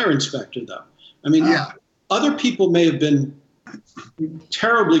to the fire inspector, though. I mean, other people may have been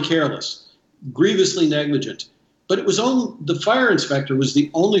terribly careless, grievously negligent, but it was only the fire inspector was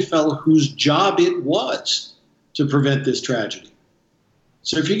the only fellow whose job it was to prevent this tragedy.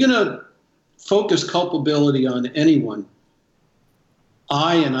 So if you're going to focus culpability on anyone,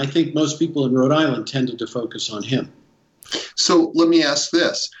 I think most people in Rhode Island tended to focus on him. So let me ask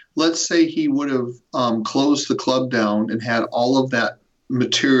this. Let's say he would have closed the club down and had all of that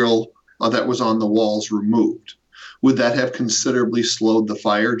material that was on the walls removed. Would that have considerably slowed the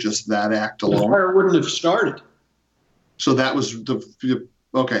fire, just that act alone? The fire wouldn't have started. So that was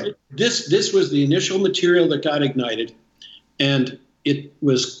okay. This was the initial material that got ignited, and it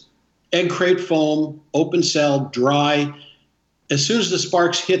was egg crate foam, open cell, dry. As soon as the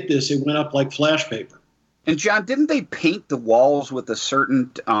sparks hit this, it went up like flash paper. And John, didn't they paint the walls with a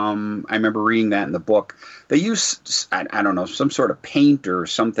certain, I remember reading that in the book, they used, I don't know, some sort of paint or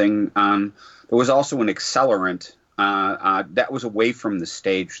something. There was also an accelerant that was away from the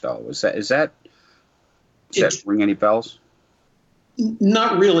stage, though. Does that ring any bells?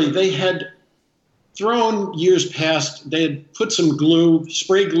 Not really. They had thrown years past, they had put some glue,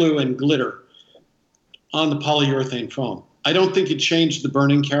 spray glue and glitter on the polyurethane foam. I don't think it changed the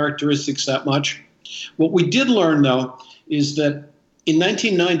burning characteristics that much. What we did learn, though, is that in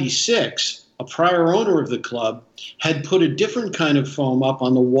 1996, a prior owner of the club had put a different kind of foam up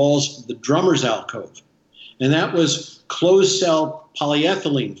on the walls of the drummer's alcove. And that was closed-cell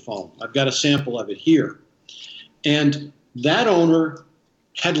polyethylene foam. I've got a sample of it here. And that owner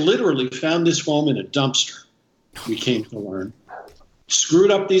had literally found this foam in a dumpster, we came to learn,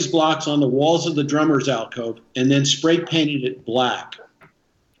 screwed up these blocks on the walls of the drummer's alcove, and then spray painted it black.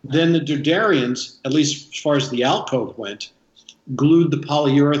 Then the Dudarians, at least as far as the alcove went, glued the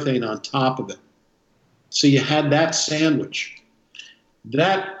polyurethane on top of it. So you had that sandwich.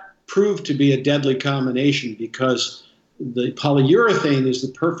 That proved to be a deadly combination because the polyurethane is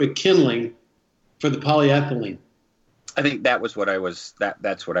the perfect kindling for the polyethylene. I think that was what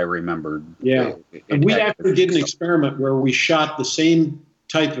that's what I remembered. Yeah. And we actually did an experiment where we shot the same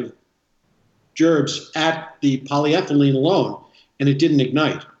type of gerbs at the polyethylene alone, and it didn't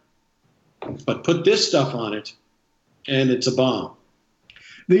ignite. But put this stuff on it, and it's a bomb.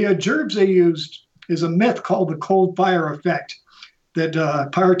 The gerbs they used is a myth called the cold fire effect that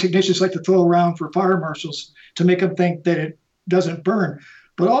pyrotechnicians like to throw around for fire marshals to make them think that it doesn't burn.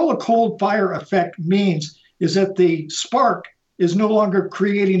 But all the cold fire effect means is that the spark is no longer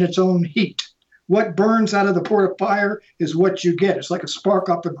creating its own heat. What burns out of the port of fire is what you get. It's like a spark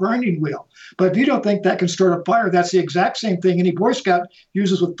off the grinding wheel. But if you don't think that can start a fire, that's the exact same thing any Boy Scout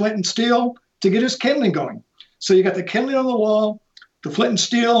uses with flint and steel to get his kindling going. So you got the kindling on the wall, the flint and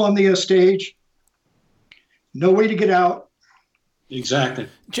steel on the stage, no way to get out. Exactly.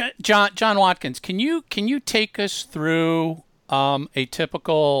 John Watkins, can you take us through a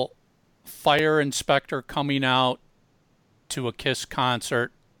typical fire inspector coming out to a KISS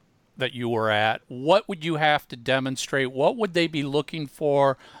concert that you were at? What would you have to demonstrate? What would they be looking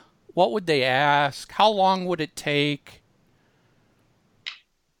for? What would they ask? How long would it take?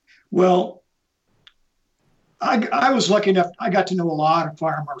 Well, I was lucky enough, I got to know a lot of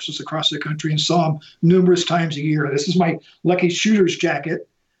fire marshals across the country and saw them numerous times a year. This is my lucky shooter's jacket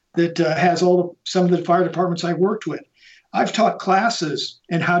that has some of the fire departments I worked with. I've taught classes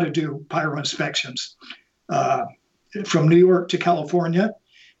in how to do pyro inspections from New York to California.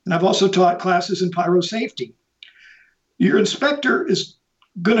 And I've also taught classes in pyro safety. Your inspector is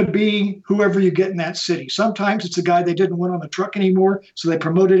going to be whoever you get in that city. Sometimes it's a guy they didn't want on the truck anymore, so they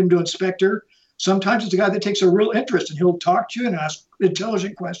promoted him to inspector. Sometimes it's a guy that takes a real interest and he'll talk to you and ask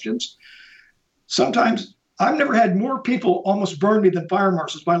intelligent questions. Sometimes I've never had more people almost burn me than fire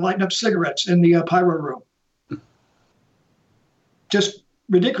marshals by lighting up cigarettes in the pyro room. Just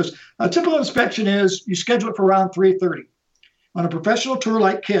ridiculous. A typical inspection is you schedule it for around 3:30. On a professional tour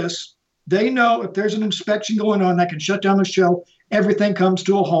like KISS, they know if there's an inspection going on that can shut down the show, everything comes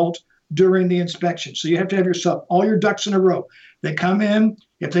to a halt during the inspection. So you have to have yourself, all your ducks in a row. They come in.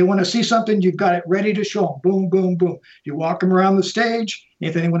 If they want to see something, you've got it ready to show them. Boom, boom, boom. You walk them around the stage.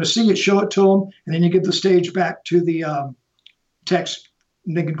 If they want to see it, show it to them. And then you give the stage back to the techs,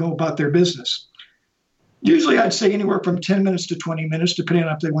 and they can go about their business. Usually I'd say anywhere from 10 minutes to 20 minutes, depending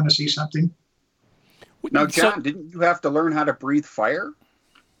on if they want to see something. Now, John, didn't you have to learn how to breathe fire?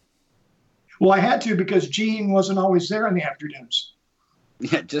 Well, I had to because Gene wasn't always there in the afternoons.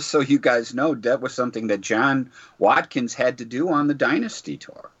 Yeah, just so you guys know, that was something that John Watkins had to do on the Dynasty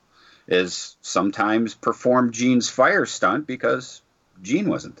tour, is sometimes perform Gene's fire stunt because Gene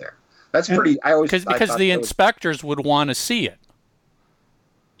wasn't there. That's pretty. Because the inspectors would want to see it.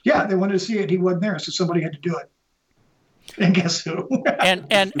 Yeah, they wanted to see it. He wasn't there, so somebody had to do it. And guess who?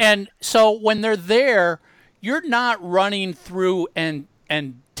 and so when they're there, you're not running through and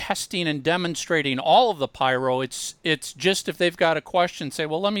testing and demonstrating all of the pyro. It's just if they've got a question, say,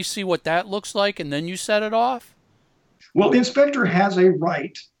 well, let me see what that looks like, and then you set it off? Well, the inspector has a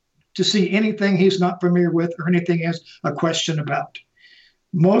right to see anything he's not familiar with or anything he has a question about.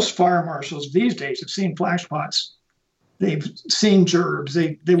 Most fire marshals these days have seen flash pots. They've seen gerbs.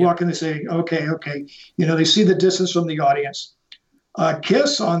 They walk in and they say, okay. They see the distance from the audience.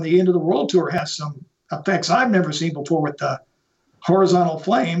 KISS on the End of the World Tour has some effects I've never seen before with the horizontal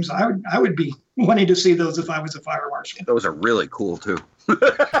flames. I would be wanting to see those if I was a fire marshal. Those are really cool too.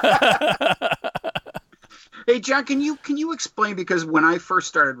 Hey, John, can you explain, because when I first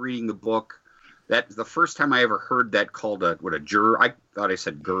started reading the book, that the first time I ever heard that called a gerb. I thought I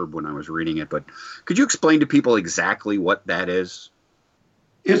said gerb when I was reading it, but could you explain to people exactly what that is?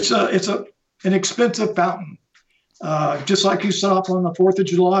 It's an expensive fountain, just like you set off on the 4th of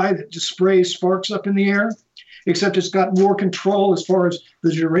July that just sprays sparks up in the air, except it's got more control as far as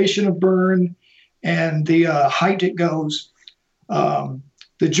the duration of burn and the height it goes. The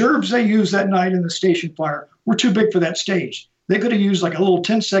gerbs they used that night in the station fire were too big for that stage. They could have used like a little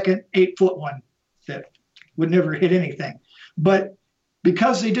 10-second, 8-foot one that would never hit anything. But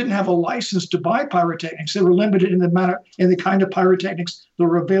because they didn't have a license to buy pyrotechnics, they were limited in the kind of pyrotechnics that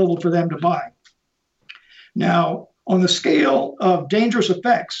were available for them to buy. Now, on the scale of dangerous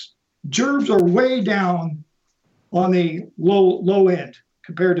effects, gerbs are way down on the low end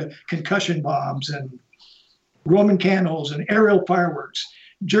compared to concussion bombs and Roman candles and aerial fireworks.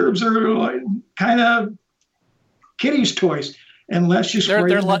 Gerbs are kind of kiddies' toys. Unless you spray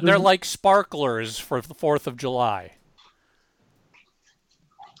they're like sparklers for the 4th of July.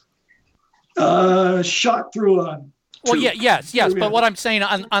 Shot through a... Well, yes. But what I'm saying,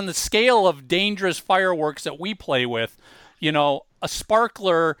 on the scale of dangerous fireworks that we play with, a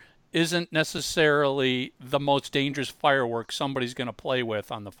sparkler isn't necessarily the most dangerous firework somebody's going to play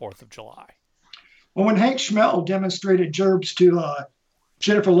with on the 4th of July. Well, when Hank Schmel demonstrated gerbs to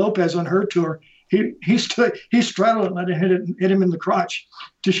Jennifer Lopez on her tour, he straddled it and let it hit him in the crotch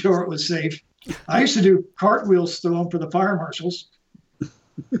to show her it was safe. I used to do cartwheels through them for the fire marshals.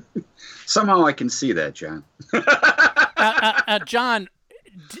 Somehow I can see that, John. John,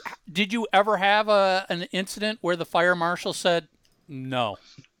 did you ever have an incident where the fire marshal said, no,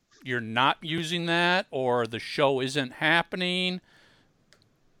 you're not using that, or the show isn't happening?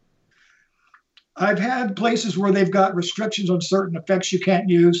 I've had places where they've got restrictions on certain effects you can't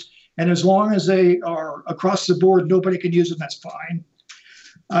use, and as long as they are across the board, nobody can use them, that's fine.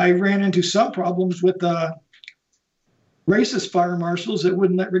 I ran into some problems with racist fire marshals that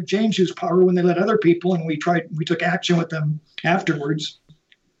wouldn't let Rick James use power when they let other people, and we took action with them afterwards.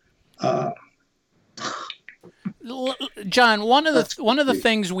 John, one of the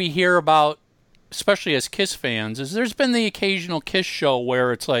things we hear about, especially as KISS fans, is there's been the occasional KISS show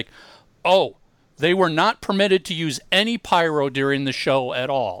where it's like, oh, they were not permitted to use any pyro during the show at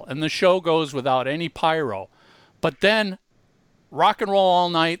all, and the show goes without any pyro. But then, Rock and Roll All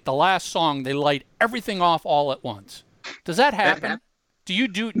Night, the last song, they light everything off all at once. Does that happen?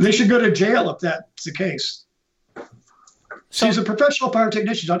 They should go to jail if that's the case. So, she's a professional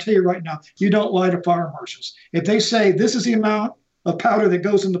pyrotechnician. I'll tell you right now, you don't lie to fire marshals. If they say this is the amount of powder that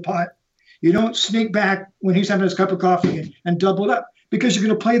goes in the pot, you don't sneak back when he's having his cup of coffee and double it up, because you're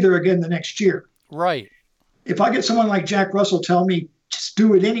going to play there again the next year. Right. If I get someone like Jack Russell tell me, just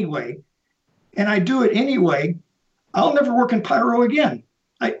do it anyway, and I do it anyway, I'll never work in pyro again.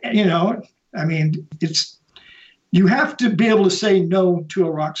 You have to be able to say no to a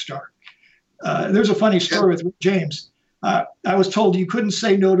rock star. There's a funny story with Rick James. I was told you couldn't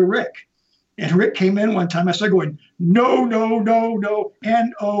say no to Rick. And Rick came in one time. I started going, no, no, no, no,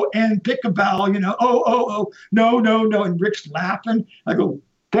 N-O-N, pick a vowel, O, no, no, no. And Rick's laughing. I go,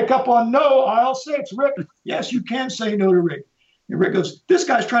 pick up on no, aisle 6, Rick. Yes, you can say no to Rick. And Rick goes, this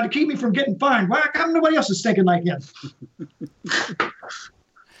guy's trying to keep me from getting fined. Why come nobody else is thinking like him?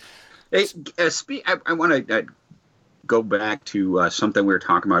 Hey, I want to go back to something we were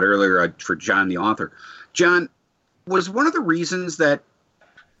talking about earlier for John, the author. John, was one of the reasons that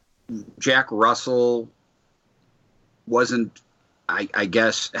Jack Russell wasn't, I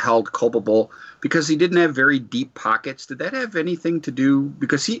guess, held culpable because he didn't have very deep pockets? Did that have anything to do?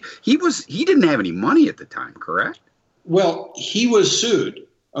 Because he didn't have any money at the time, correct? Well, he was sued,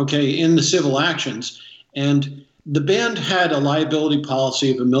 in the civil actions, and the band had a liability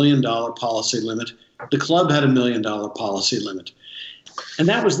policy of $1 million policy limit. The club had $1 million policy limit, and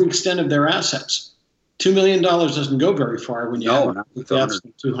that was the extent of their assets. $2 million doesn't go very far when you have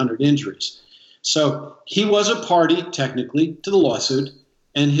 200 injuries. So he was a party, technically, to the lawsuit,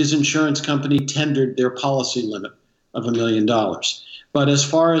 and his insurance company tendered their policy limit of $1 million. But as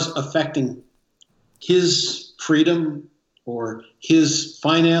far as affecting his freedom or his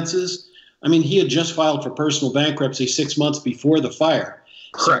finances, he had just filed for personal bankruptcy 6 months before the fire.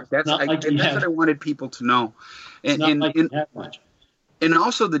 Correct. So that's what I wanted people to know. And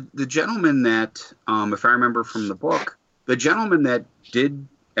also the gentleman that, if I remember from the book, the gentleman that did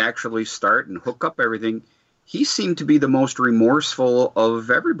actually start and hook up everything, he seemed to be the most remorseful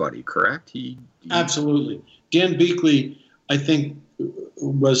of everybody, correct? Absolutely. Dan Beakley, I think,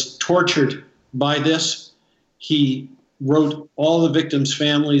 was tortured by this. He wrote all the victims'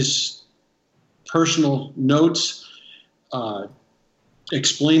 families' personal notes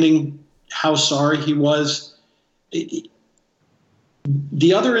explaining how sorry he was. The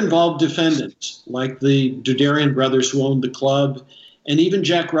other involved defendants, like the Dudarian brothers who owned the club, and even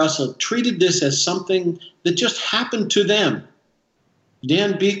Jack Russell, treated this as something that just happened to them.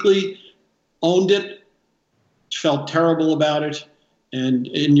 Dan Beakley owned it, felt terrible about it, and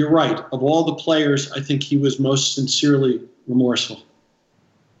you're right. Of all the players, I think he was most sincerely remorseful.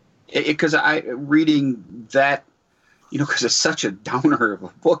 Because reading that, because it's such a downer of a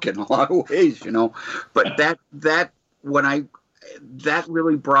book in a lot of ways, but that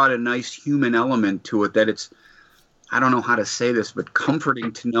really brought a nice human element to it, that it's, I don't know how to say this, but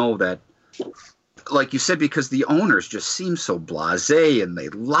comforting to know that, like you said, because the owners just seemed so blasé and they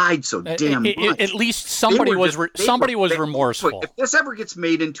lied so damn much. At least somebody was remorseful. If this ever gets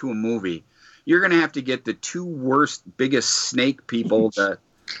made into a movie, you're going to have to get the two worst, biggest snake people.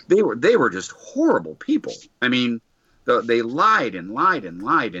 They were just horrible people. They lied and lied and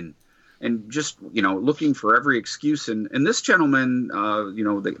lied and just, looking for every excuse. And this gentleman,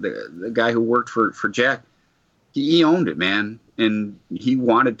 the guy who worked for Jack, he owned it, man. And he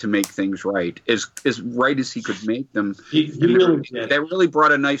wanted to make things right, as right as he could make them. He really did. That really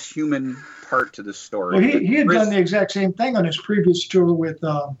brought a nice human part to the story. Well, he had done the exact same thing on his previous tour with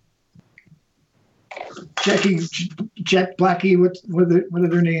Jack Blackie. What are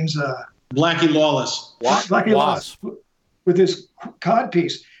their names? Blackie Lawless. Blackie Lawless with his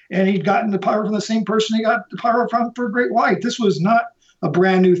codpiece. And he'd gotten the power from the same person he got the power from for Great White. This was not a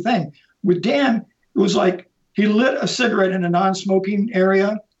brand new thing. With Dan, it was like he lit a cigarette in a non-smoking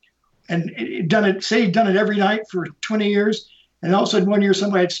area and he'd done it every night for 20 years. And all of a sudden one year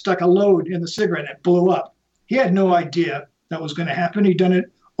somebody had stuck a load in the cigarette and it blew up. He had no idea that was going to happen. He'd done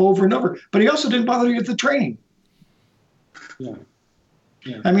it over and over. But he also didn't bother to get the training. Yeah.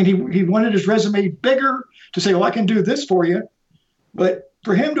 He wanted his resume bigger to say, well, I can do this for you. But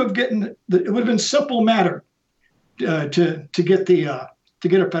for him to have it would have been a simple matter to get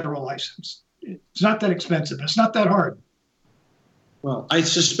a federal license. It's not that expensive. It's not that hard. Well, I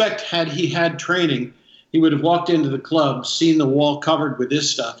suspect had he had training, he would have walked into the club, seen the wall covered with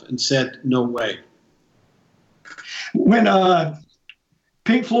this stuff, and said, "No way." When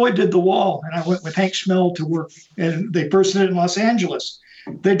Pink Floyd did The Wall, and I went with Hank Schmel to work, and they first did it in Los Angeles,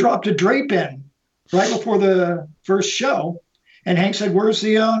 they dropped a drape in right before the first show. And Hank said, "Where's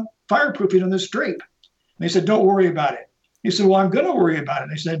the fireproofing on this drape?" And they said, "Don't worry about it." He said, "Well, I'm going to worry about it."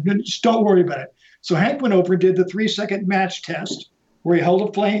 They said, "Just don't worry about it." So Hank went over and did the 3-second match test where he held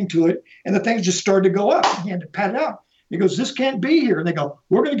a flame to it, and the thing just started to go up. He had to pat it out. He goes, "This can't be here." And they go,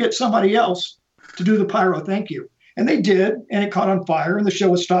 "We're going to get somebody else to do the pyro. Thank you." And they did, and it caught on fire, and the show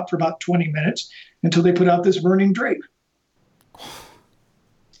was stopped for about 20 minutes until they put out this burning drape.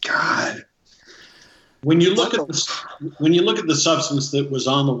 God. When you look at the substance that was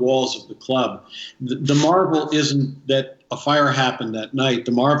on the walls of the club, the marvel isn't that a fire happened that night.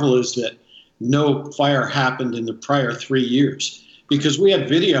 The marvel is that no fire happened in the prior 3 years, because we have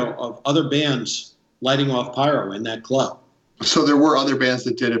video of other bands lighting off pyro in that club. So there were other bands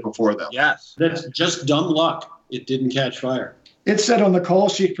that did it before them. Yes. That's just dumb luck. It didn't catch fire. It said on the call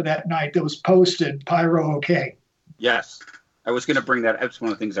sheet for that night that was posted, pyro okay. Yes. I was going to bring that. That's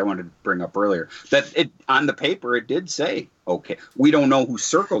one of the things I wanted to bring up earlier. That it on the paper it did say okay. We don't know who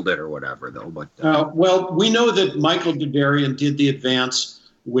circled it or whatever though. But well, we know that Michael Guderian did the advance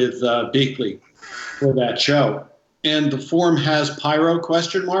with Beakley for that show, and the form has pyro ?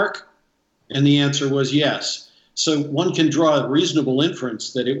 And the answer was yes. So one can draw a reasonable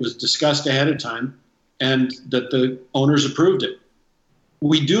inference that it was discussed ahead of time and that the owners approved it.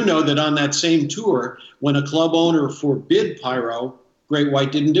 We do know that on that same tour, when a club owner forbid pyro, Great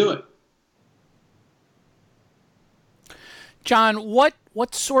White didn't do it. John, what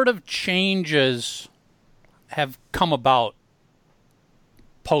sort of changes have come about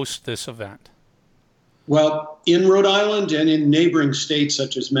post this event? Well, in Rhode Island and in neighboring states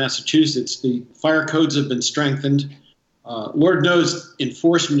such as Massachusetts, the fire codes have been strengthened. Lord knows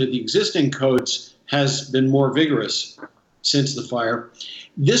enforcement of the existing codes has been more vigorous since the fire.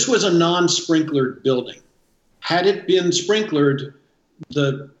 This was a non-sprinklered building. Had it been sprinklered,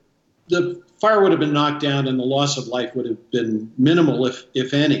 the fire would have been knocked down and the loss of life would have been minimal,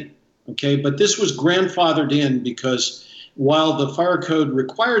 if any. Okay, but this was grandfathered in because while the fire code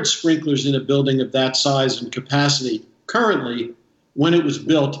required sprinklers in a building of that size and capacity, currently, when it was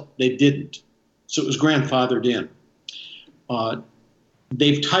built, they didn't. So it was grandfathered in.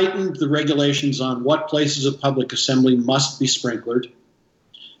 They've tightened the regulations on what places of public assembly must be sprinklered.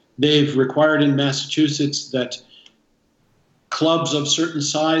 They've required in Massachusetts that clubs of certain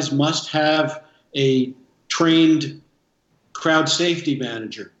size must have a trained crowd safety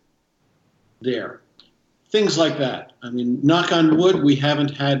manager there. Things like that. I mean, knock on wood, we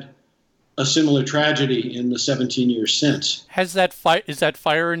haven't had a similar tragedy in the 17 years since. Is that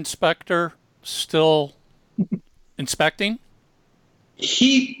fire inspector still inspecting?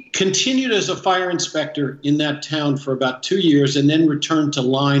 He continued as a fire inspector in that town for about 2 years and then returned to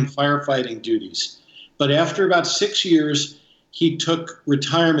line firefighting duties. But after about 6 years, he took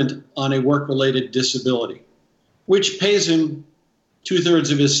retirement on a work-related disability, which pays him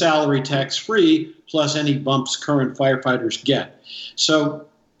 2/3 of his salary tax-free, plus any bumps current firefighters get. So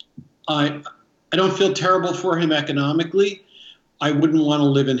I don't feel terrible for him economically. I wouldn't want to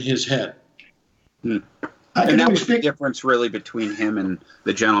live in his head. And that was the difference really between him and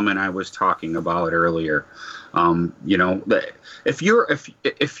the gentleman I was talking about earlier. You know, if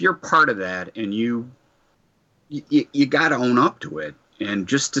you're part of that and you got to own up to it, and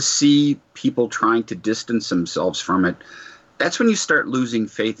just to see people trying to distance themselves from it, that's when you start losing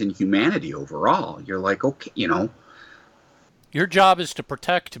faith in humanity overall. You're like, okay, you know, your job is to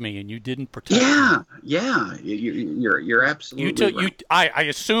protect me, and you didn't protect me. Yeah, you're absolutely right. I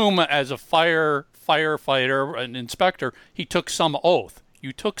assume as a firefighter, an inspector, he took some oath.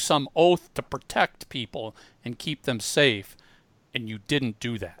 You took some oath to protect people and keep them safe, and you didn't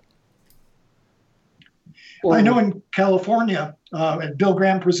do that. I know in California, at Bill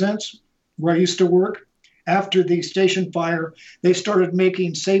Graham Presents, where I used to work, after the station fire, they started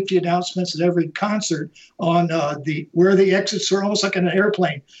making safety announcements at every concert on where the exits are, almost like in an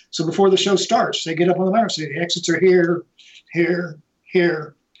airplane. So before the show starts, they get up on the microphone and say, the exits are here, here,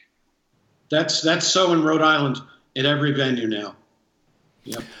 here. That's so in Rhode Island at every venue now.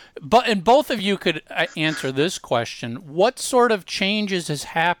 Yep. And both of you could answer this question. What sort of changes has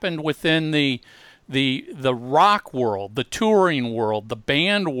happened within the rock world, the touring world, the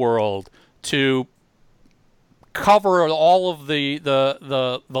band world to cover all of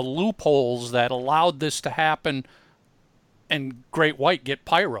the loopholes that allowed this to happen and Great White get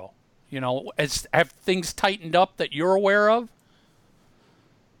pyro? You know, have things tightened up that you're aware of?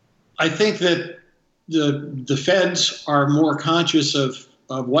 I think that the feds are more conscious of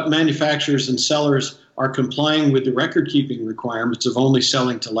what manufacturers and sellers are complying with the record-keeping requirements of only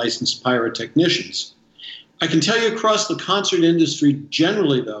selling to licensed pyrotechnicians. I can tell you across the concert industry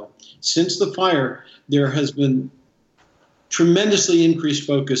generally, though, since the fire, there has been tremendously increased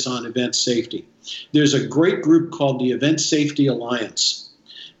focus on event safety. There's a great group called the Event Safety Alliance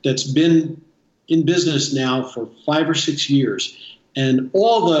that's been in business now for 5 or 6 years. And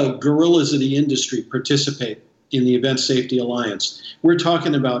all the gorillas of the industry participate in the Event Safety Alliance. We're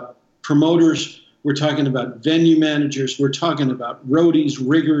talking about promoters, we're talking about venue managers, we're talking about roadies,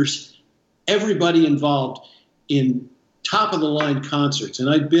 riggers, everybody involved in top-of-the-line concerts. And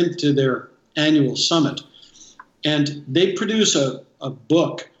I've been to their annual summit. And they produce a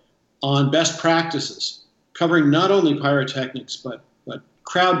book on best practices, covering not only pyrotechnics, but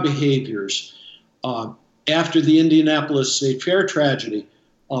crowd behaviors, after the Indianapolis State Fair tragedy,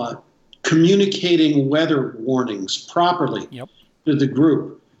 communicating weather warnings properly to the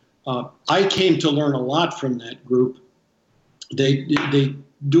group. I came to learn a lot from that group. They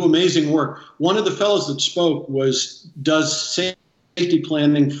do amazing work. One of the fellows that spoke does safety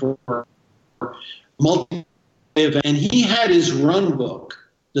planning for multi-event, and he had his run book,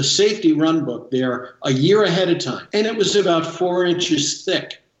 the safety run book, there a year ahead of time, and it was about 4 inches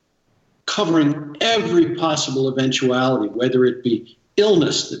thick, covering every possible eventuality, whether it be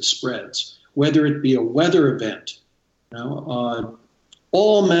illness that spreads, whether it be a weather event,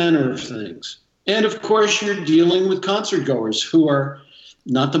 all manner of things. And of course, you're dealing with concert goers who are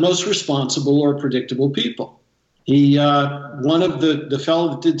not the most responsible or predictable people. One of the fellow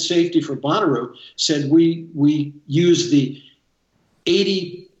that did safety for Bonnaroo said we use the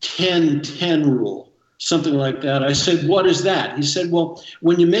 80-10-10 rule, something like that. I said, what is that? He said, well,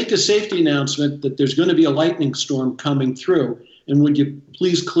 when you make a safety announcement that there's going to be a lightning storm coming through, and would you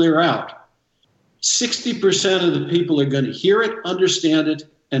please clear out, 60% of the people are going to hear it, understand it,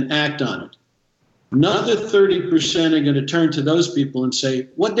 and act on it. Another 30% are going to turn to those people and say,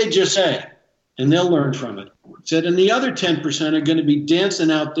 what'd they just say? And they'll learn from it. Said, and the other 10% are going to be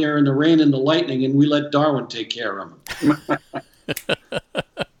dancing out there in the rain and the lightning, and we let Darwin take care of them.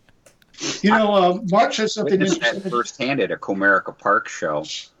 Mark says something interesting. That firsthand at a Comerica Park show.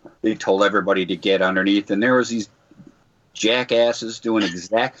 They told everybody to get underneath, and there was these jackasses doing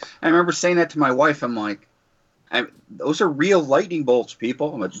exact. I remember saying that to my wife. I'm like, those are real lightning bolts,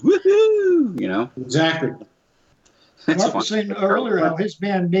 people. I'm like, woohoo, Exactly. Mark was saying earlier how his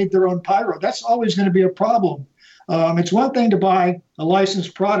band made their own pyro. That's always going to be a problem. It's one thing to buy a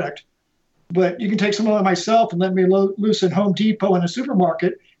licensed product, but you can take some of it myself and let me loose at Home Depot in a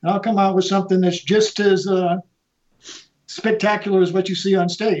supermarket, and I'll come out with something that's just as spectacular as what you see on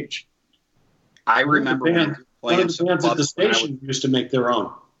stage. I remember playing some bands at the station used to make their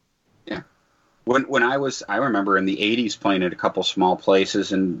own. Yeah. I remember in the 80s playing at a couple small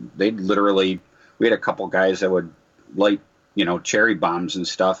places, and we had a couple guys that would light, cherry bombs and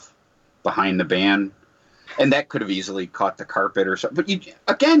stuff behind the band, and that could have easily caught the carpet or something. But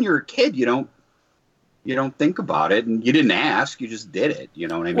you're a kid, you don't think about it, and you didn't ask, you just did it. You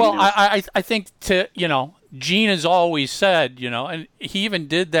know what I mean? Well, I think Gene has always said, and he even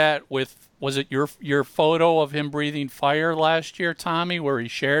did that with, was it your photo of him breathing fire last year, Tommy, where he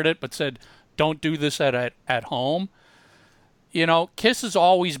shared it but said, don't do this at home. Kiss has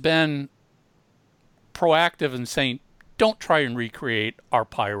always been proactive in saying, don't try and recreate our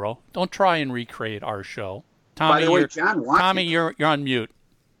pyro. Don't try and recreate our show. Tommy, by the way, John Watkins, Tommy, you're on mute.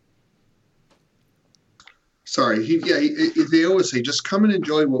 Sorry. They always say, just come and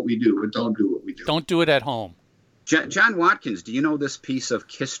enjoy what we do, but don't do what we do. Don't do it at home. John Watkins, do you know this piece of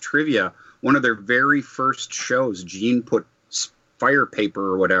Kiss trivia? One of their very first shows, Gene put fire paper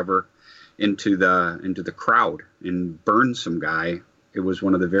or whatever into the crowd and burned some guy. It was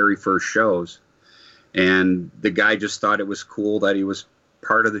one of the very first shows. And the guy just thought it was cool that he was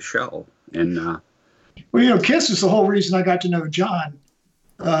part of the show. And Kiss is the whole reason I got to know John.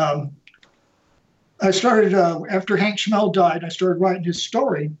 I started after Hank Schmel died. I started writing his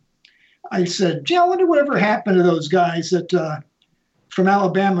story. I said, I wonder whatever happened to those guys that from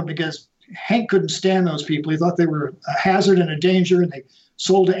Alabama, because Hank couldn't stand those people. He thought they were a hazard and a danger, and they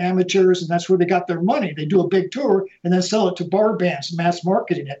sold to amateurs, and that's where they got their money. They do a big tour and then sell it to bar bands, mass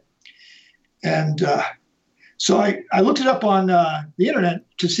marketing it. And so I looked it up on the internet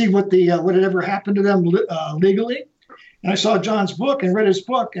to see what had ever happened to them legally. And I saw John's book and read his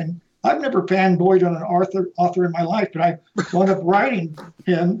book. And I've never fanboyed on an author in my life, but I wound up writing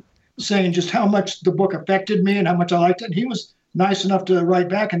him saying just how much the book affected me and how much I liked it. And he was nice enough to write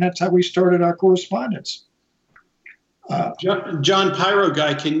back, and that's how we started our correspondence. John Pyro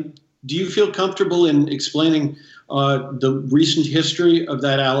Guy, do you feel comfortable in explaining the recent history of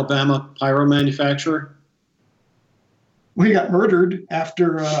that Alabama pyro manufacturer? We got murdered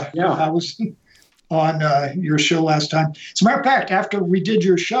after I was on your show last time. As a matter of fact, after I did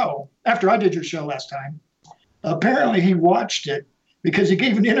your show last time, apparently he watched it because he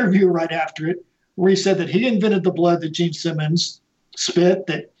gave an interview right after it where he said that he invented the blood that Gene Simmons spit,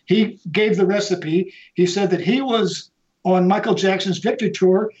 that he gave the recipe. He said that he was on Michael Jackson's Victory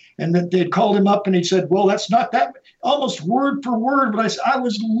Tour, and that they'd called him up, and he said, well, that's not that, almost word for word, but I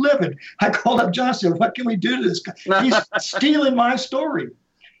was livid. I called up John and said, what can we do to this guy? He's stealing my story.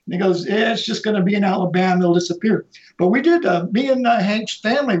 And he goes, it's just going to be in Alabama, it'll disappear. But we did, me and Hank's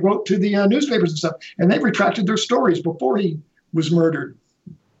family wrote to the newspapers and stuff, and they retracted their stories before he was murdered.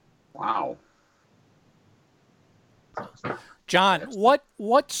 Wow. John,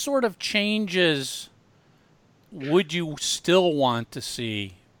 what sort of changes would you still want to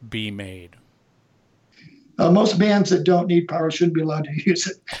see be made? Most bands that don't need power shouldn't be allowed to use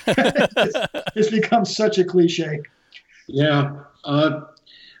it. It's become such a cliche. Yeah.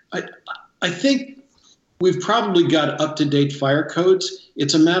 I think we've probably got up-to-date fire codes.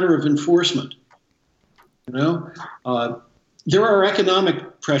 It's a matter of enforcement. There are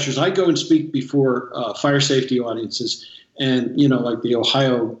economic pressures. I go and speak before fire safety audiences, and like the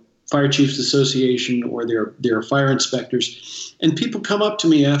Ohio Fire Chiefs Association or their fire inspectors, and people come up to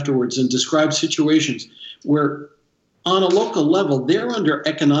me afterwards and describe situations where, on a local level, they're under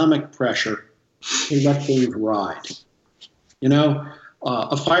economic pressure to let things ride.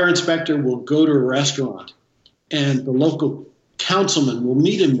 A fire inspector will go to a restaurant, and the local councilman will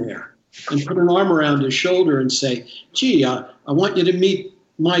meet him there and put an arm around his shoulder and say, gee, I want you to meet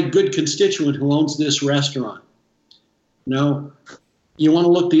my good constituent who owns this restaurant. You want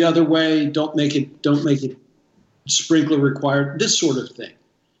to look the other way, don't make it sprinkler required, this sort of thing.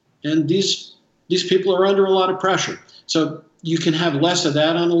 And these people are under a lot of pressure. So you can have less of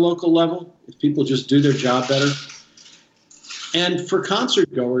that on a local level if people just do their job better. And for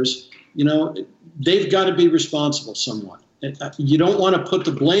concert goers, they've got to be responsible somewhat. You don't want to put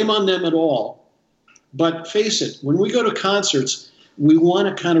the blame on them at all. But face it, when we go to concerts, we want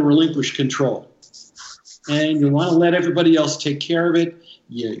to kind of relinquish control. And you want to let everybody else take care of it.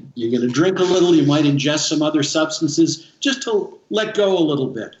 You're going to drink a little. You might ingest some other substances just to let go a little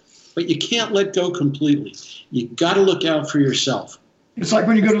bit. But you can't let go completely. You got to look out for yourself. It's like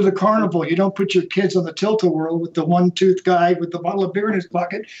when you go to the carnival, you don't put your kids on the tilt-a-whirl with the one-toothed guy with the bottle of beer in his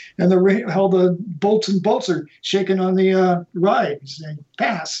pocket and how the bolts are shaking on the ride. Saying,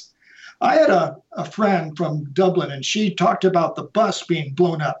 pass. I had a friend from Dublin, and she talked about the bus being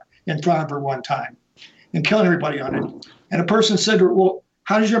blown up in front of her one time and killing everybody on it. And a person said to her, well,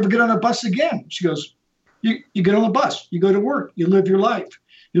 how did you ever get on a bus again? She goes, you get on a bus, you go to work, you live your life.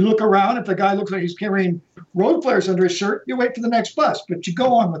 You look around, if the guy looks like he's carrying road flares under his shirt, you wait for the next bus, but you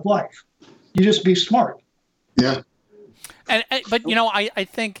go on with life. You just be smart. Yeah. But I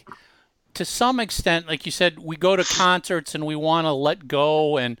think to some extent, like you said, we go to concerts and we want to let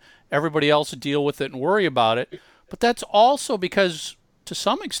go and everybody else deal with it and worry about it. But that's also because to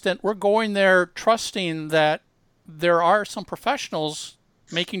some extent we're going there trusting that there are some professionals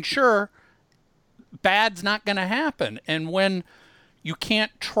making sure bad's not going to happen. And when you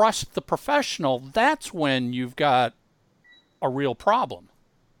can't trust the professional, that's when you've got a real problem.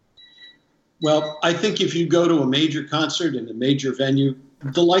 Well, I think if you go to a major concert in a major venue,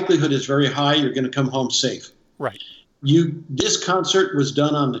 the likelihood is very high you're going to come home safe. Right. This concert was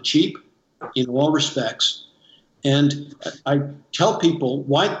done on the cheap in all respects. And I tell people,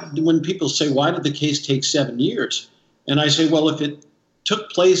 when people say, why did the case take 7 years? And I say, well, if it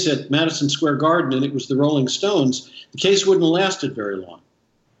took place at Madison Square Garden and it was the Rolling Stones, the case wouldn't have lasted very long.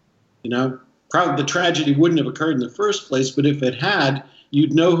 Probably the tragedy wouldn't have occurred in the first place, but if it had,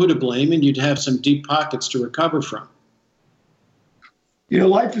 you'd know who to blame and you'd have some deep pockets to recover from.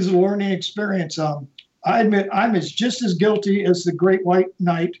 Life is a learning experience. I admit I'm just as guilty as the Great White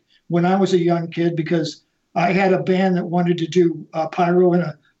Knight when I was a young kid, because I had a band that wanted to do pyro in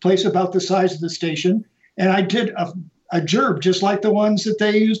a place about the size of the station, and I did a gerb just like the ones that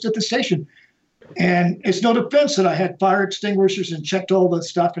they used at the station. And it's no defense that I had fire extinguishers and checked all the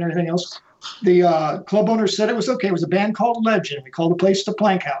stuff and everything else. The club owner said it was okay. It was a band called Legend. We called the place the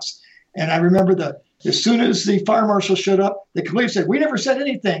Plank House. And I remember as soon as the fire marshal showed up, they completely said, we never said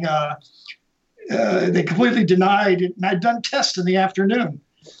anything. They completely denied it. And I'd done tests in the afternoon.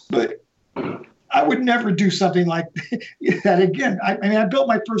 But I would never do something like that again. I built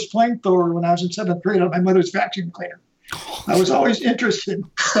my first flamethrower when I was in 7th grade on my mother's vacuum cleaner. I was always interested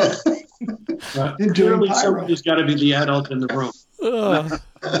in doing pyro. Somebody's got to be the adult in the room.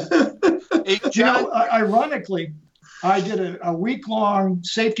 Ironically, I did a week-long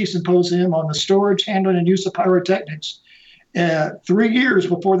safety symposium on the storage, handling, and use of pyrotechnics 3 years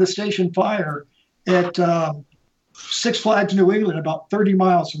before the station fire at Six Flags, New England, about 30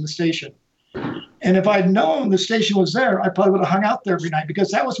 miles from the station. And if I'd known the station was there, I probably would have hung out there every night, because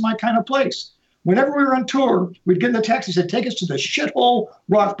that was my kind of place. Whenever we were on tour, we'd get in the taxi, said, take us to the shithole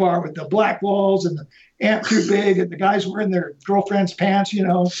rock bar with the black walls and the amp too big, and the guys were in their girlfriend's pants,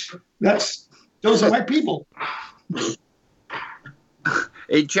 those are my people.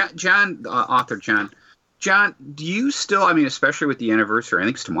 Hey, John, author John, do you still, especially with the anniversary, I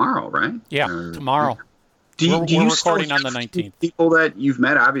think it's tomorrow, right? Yeah, tomorrow. We're recording on the 19th. People that you've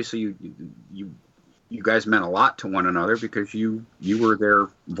met, obviously you guys meant a lot to one another because you were their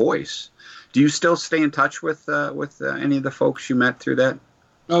voice. Do you still stay in touch with any of the folks you met through that?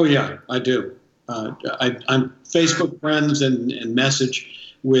 Oh yeah, I do. I'm Facebook friends and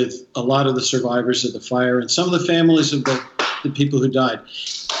message with a lot of the survivors of the fire and some of the families of the people who died.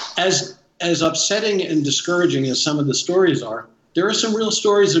 As upsetting and discouraging as some of the stories are, there are some real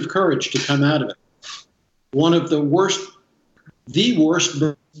stories of courage to come out of it. One of the worst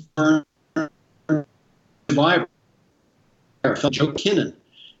burn survivor, Joe Kinnan,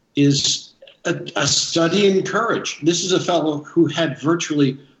 is a study in courage. This is a fellow who had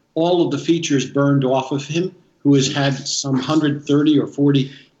virtually all of the features burned off of him, who has had some 130 or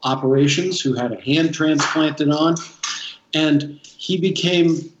 40 operations, who had a hand transplanted on, and he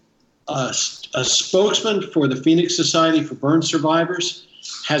became a spokesman for the Phoenix Society for Burn Survivors,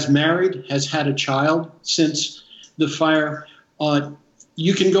 has married, has had a child since the fire.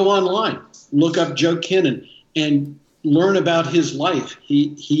 You can go online, look up Joe Kinnan, and learn about his life.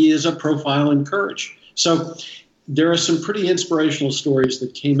 He is a profile in courage. So there are some pretty inspirational stories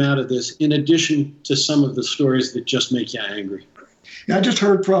that came out of this, in addition to some of the stories that just make you angry. Yeah, I just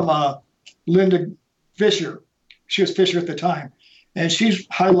heard from Linda Fisher. She was Fisher at the time, and she's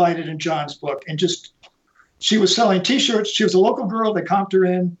highlighted in John's book. And she was selling T-shirts. She was a local girl. They comped her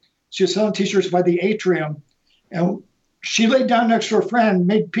in. She was selling T-shirts by the atrium, and she laid down next to her friend,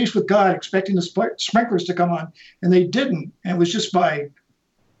 made peace with God, expecting the sprinklers to come on, and they didn't. And it was just by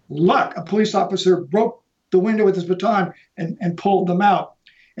luck. A police officer broke the window with his baton and pulled them out.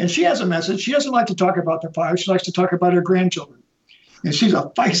 And she has a message. She doesn't like to talk about the fire. She likes to talk about her grandchildren. And she's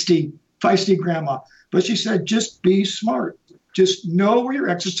a feisty grandma. But she said, just be smart. Just know where your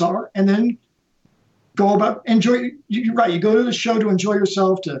exits are, and then go about enjoy. You're right. You go to the show to enjoy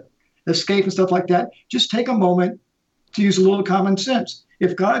yourself, to escape and stuff like that. Just take a moment to use a little common sense.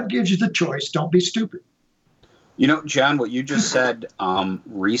 If God gives you the choice, don't be stupid. You know, John, what you just said,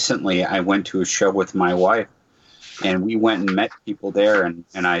 recently I went to a show with my wife, and we went and met people there, and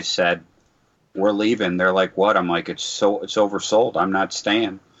I said, we're leaving. They're like, what? I'm like, it's oversold. I'm not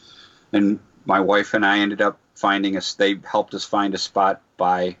staying. And my wife and I ended up they helped us find a spot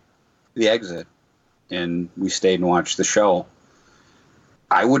by the exit, and we stayed and watched the show.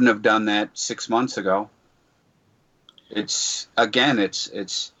 I wouldn't have done that 6 months ago. It's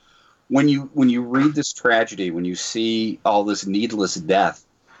when you read this tragedy, when you see all this needless death,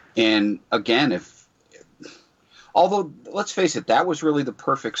 and again, although let's face it, that was really the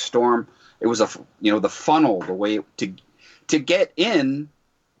perfect storm. It was the funnel, the way to get in,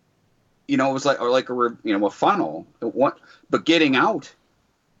 it was like a funnel. But getting out,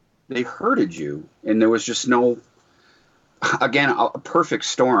 they herded you, and there was just no, again, a perfect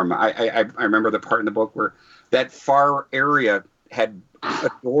storm. I remember the part in the book where that far area had a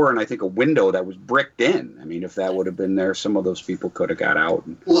door and I think a window that was bricked in. I mean, if that would have been there, some of those people could have got out.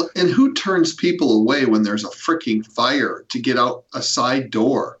 Well, and who turns people away when there's a freaking fire to get out a side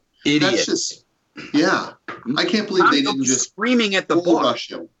door? Idiot. That's just, yeah. I can't believe they didn't just screaming at the rush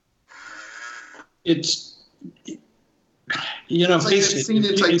him. It's like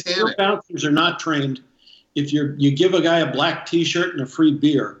if your bouncers are not trained, if you give a guy a black T-shirt and a free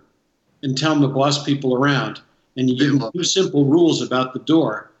beer and tell him to boss people around, and you give him 2 simple rules about the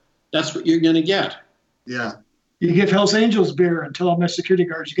door, that's what you're going to get. Yeah. You give Hell's Angels beer and tell them as security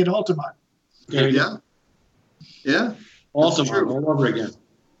guards, you get Altamont. Yeah. Altamont all over again.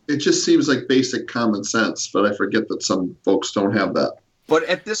 It just seems like basic common sense, but I forget that some folks don't have that. But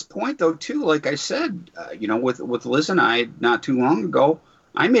at this point, though, too, like I said, with Liz and I, not too long ago,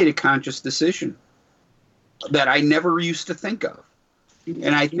 I made a conscious decision that I never used to think of.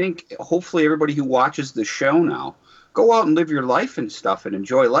 And I think hopefully everybody who watches the show now, go out and live your life and stuff and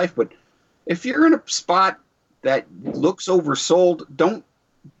enjoy life. But if you're in a spot that looks oversold,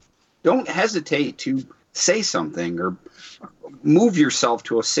 don't hesitate to say something or move yourself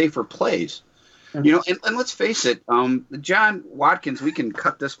to a safer place. And let's face it, John Watkins, we can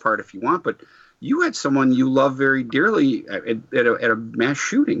cut this part if you want, but you had someone you love very dearly at a mass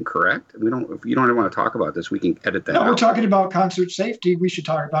shooting, correct? If you don't want to talk about this, we can edit that out. We're talking about concert safety. We should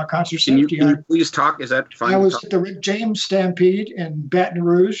talk about concert safety. Can you please talk? Is that fine? I was at the Rick James Stampede in Baton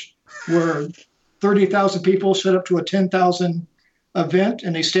Rouge, where 30,000 people showed up to a 10,000 event,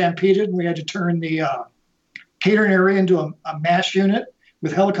 and they stampeded, and we had to turn the catering area into a mass unit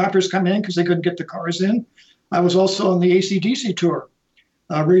with helicopters coming in because they couldn't get the cars in. I was also on the AC/DC tour,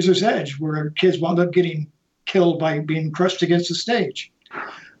 Razor's Edge, where kids wound up getting killed by being crushed against the stage.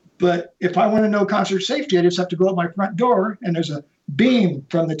 But if I want to know concert safety, I just have to go out my front door, and there's a beam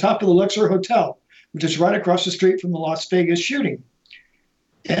from the top of the Luxor Hotel, which is right across the street from the Las Vegas shooting.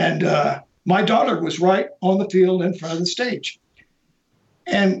 And my daughter was right on the field in front of the stage.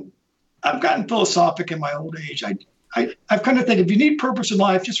 And I've gotten philosophic in my old age. I've kind of think, if you need purpose in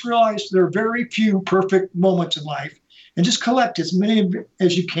life, just realize there are very few perfect moments in life, and just collect as many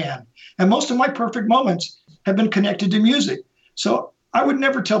as you can. And most of my perfect moments have been connected to music. So I would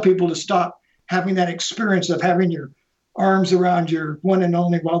never tell people to stop having that experience of having your arms around your one and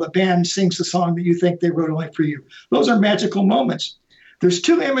only while the band sings the song that you think they wrote only for you. Those are magical moments. There's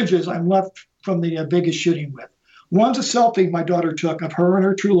two images I'm left from the Vegas shooting with. One's a selfie my daughter took of her and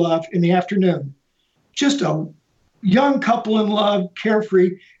her true love in the afternoon. Just a young couple in love,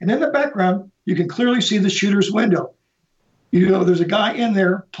 carefree. And in the background, you can clearly see the shooter's window. There's a guy in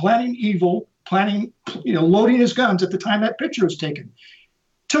there planning evil, loading his guns at the time that picture was taken.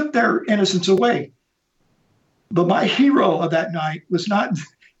 Took their innocence away. But my hero of that night was not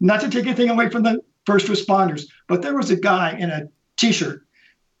to take anything away from the first responders, but there was a guy in a T-shirt.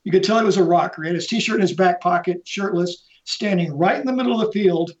 You could tell he was a rocker. He had his T-shirt in his back pocket, shirtless, standing right in the middle of the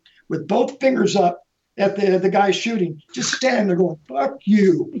field with both fingers up at the guy shooting, just standing there going, "Fuck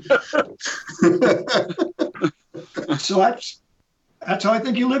you." So that's how I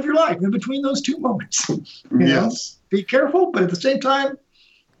think you live your life, in between those two moments. Yes. Be careful, but at the same time,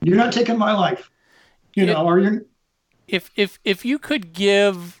 you're not taking my life. Or you're. If you could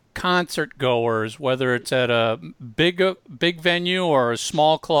give concert goers, whether it's at a big venue or a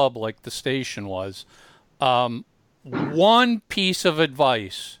small club like the station was, one piece of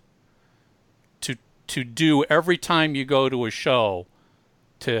advice to do every time you go to a show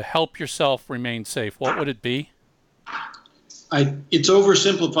to help yourself remain safe, what would it be? It's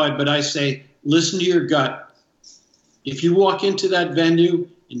oversimplified, but I say listen to your gut. If you walk into that venue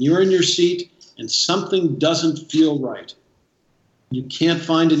and you're in your seat and something doesn't feel right, you can't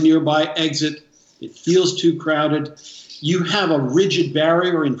find a nearby exit, it feels too crowded, you have a rigid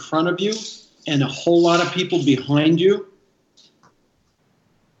barrier in front of you and a whole lot of people behind you,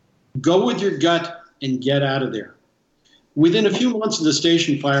 go with your gut and get out of there. Within a few months of the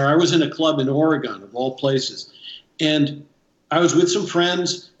station fire, I was in a club in Oregon, of all places, and I was with some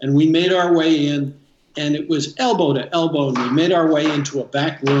friends, and we made our way in, and it was elbow to elbow, and we made our way into a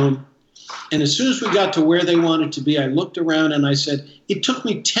back room. And as soon as we got to where they wanted to be, I looked around and I said, it took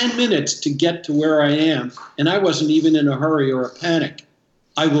me 10 minutes to get to where I am, and I wasn't even in a hurry or a panic.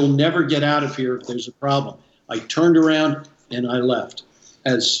 I will never get out of here if there's a problem. I turned around and I left.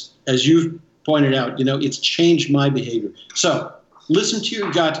 As you pointed out, it's changed my behavior. So listen to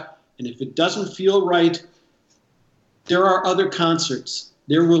your gut, and if it doesn't feel right, there are other concerts.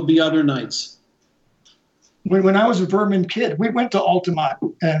 There will be other nights. When I was a Vermin kid, we went to Altamont,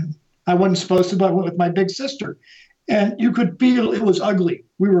 and I wasn't supposed to, but I went with my big sister. And you could feel it was ugly.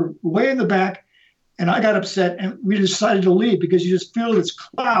 We were way in the back, and I got upset, and we decided to leave because you just feel this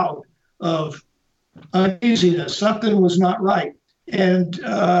cloud of uneasiness. Something was not right. And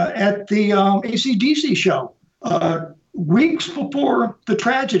at the AC/DC show, weeks before the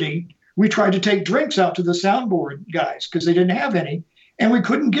tragedy, we tried to take drinks out to the soundboard guys because they didn't have any, and we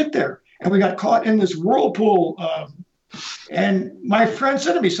couldn't get there. And we got caught in this whirlpool. And my friend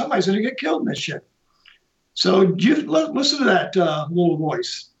said to me, somebody's going to get killed in this shit. So you listen to that little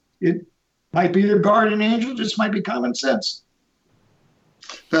voice. It might be your guardian angel, just might be common sense.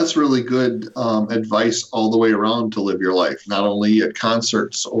 That's really good advice all the way around to live your life, not only at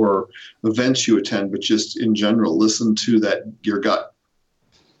concerts or events you attend, but just in general. Listen to your gut.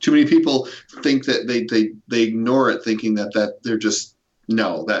 Too many people think that they ignore it, thinking that they're just,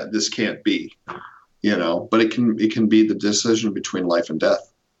 no, that this can't be, but it can be the decision between life and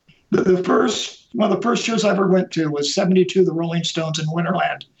death. One of the first shows I ever went to was 72, the Rolling Stones in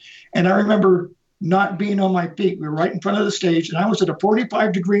Winterland. And I remember not being on my feet. We were right in front of the stage, and I was at a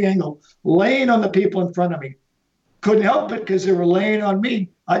 45-degree angle, laying on the people in front of me. Couldn't help it because they were laying on me.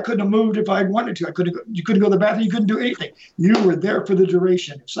 I couldn't have moved if I'd wanted to. You couldn't go to the bathroom. You couldn't do anything. You were there for the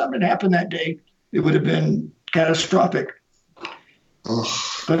duration. If something had happened that day, it would have been catastrophic. Ugh.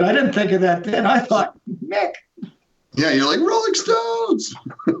 But I didn't think of that then. I thought, Mick. Yeah, you're like Rolling Stones.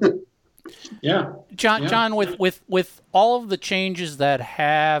 Yeah. John, with all of the changes that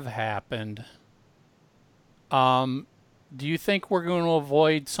have happened, do you think we're going to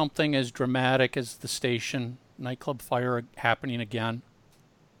avoid something as dramatic as the station nightclub fire happening again?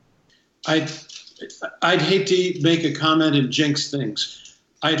 I'd hate to make a comment and jinx things.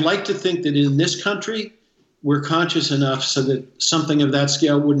 I'd like to think that in this country, we're conscious enough so that something of that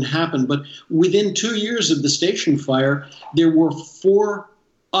scale wouldn't happen. But within 2 years of the station fire, there were 4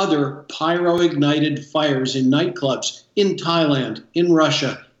 other pyro-ignited fires in nightclubs in Thailand, in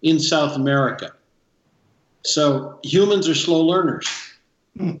Russia, in South America. So humans are slow learners.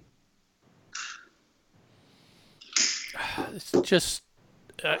 It's just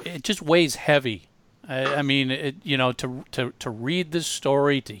it just weighs heavy I mean, to read this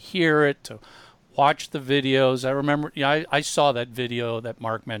story, to hear it, to watch the videos. I remember, I saw that video that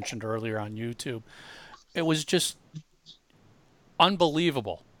Mark mentioned earlier on YouTube. It was just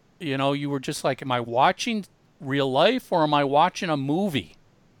unbelievable. You were just like, am I watching real life or am I watching a movie?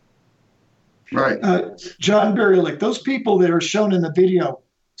 Right. John Barylick, those people that are shown in the video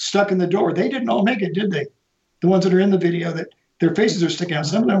stuck in the door, they didn't all make it, did they? The ones that are in the video that their faces are sticking out,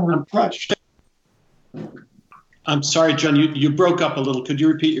 some of them were crushed. I'm sorry, John, you broke up a little. Could you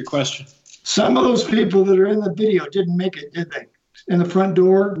repeat your question? Some of those people that are in the video didn't make it, did they? In the front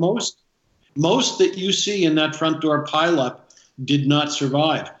door? Most that you see in that front door pileup did not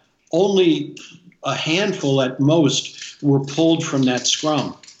survive. Only a handful at most were pulled from that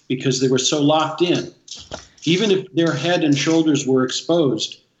scrum because they were so locked in. Even if their head and shoulders were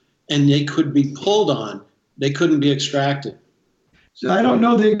exposed and they could be pulled on, they couldn't be extracted. So I don't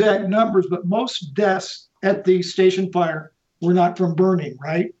know the exact numbers, but most deaths at the station fire were not from burning,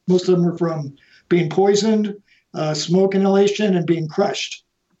 right? Most of them were from being poisoned, smoke inhalation, and being crushed.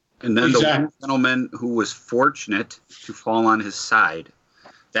 And then the one gentleman who was fortunate to fall on his side,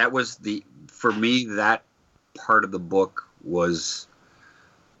 that was for me, that part of the book was,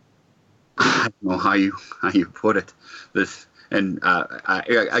 I don't know how you put it.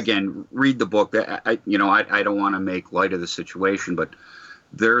 Again, read the book. I don't want to make light of the situation, but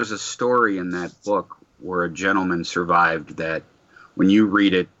there's a story in that book where a gentleman survived that when you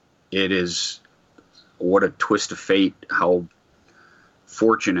read it, it is what a twist of fate, how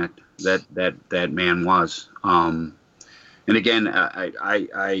fortunate that man was. And again,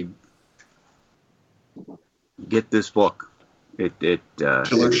 I get this book.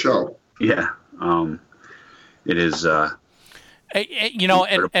 Killer show. Yeah. It is. And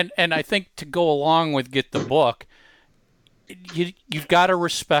I think to go along with get the book, you've got to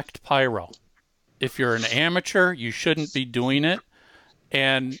respect pyro. If you're an amateur, you shouldn't be doing it.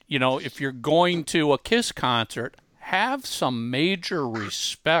 And, if you're going to a KISS concert, have some major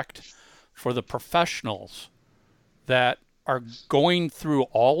respect for the professionals that are going through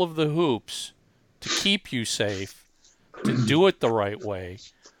all of the hoops to keep you safe, to do it the right way,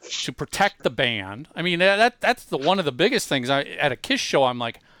 to protect the band. I mean, that's one of the biggest things. At a KISS show, I'm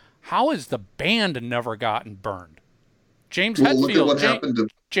like, how has the band never gotten burned? James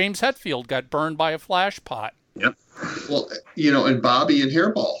Hetfield got burned by a flash pot. Yep. Well, and Bobby and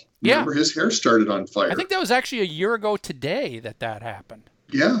Hairball. Remember, his hair started on fire. I think that was actually a year ago today that happened.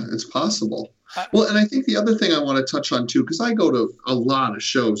 Yeah, it's possible. Well, and I think the other thing I want to touch on, too, because I go to a lot of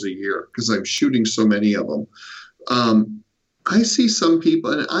shows a year because I'm shooting so many of them. I see some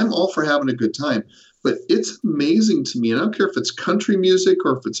people, and I'm all for having a good time, but it's amazing to me, and I don't care if it's country music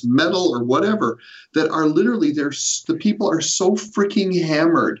or if it's metal or whatever, that are literally, the people are so freaking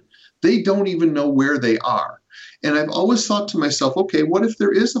hammered, they don't even know where they are. And I've always thought to myself, okay, what if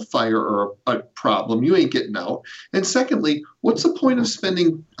there is a fire or a problem? You ain't getting out. And secondly, what's the point of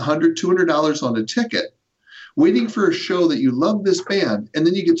spending $100, $200 on a ticket, waiting for a show that you love this band, and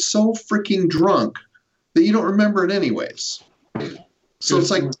then you get so freaking drunk that you don't remember it anyways? So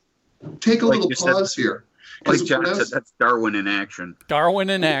it's like, take a little pause here. Like John said, that's Darwin in action. Darwin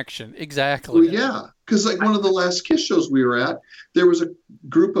in action, exactly. Well, yeah, because like one of the last KISS shows we were at, there was a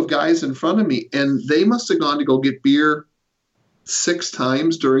group of guys in front of me, and they must have gone to go get beer 6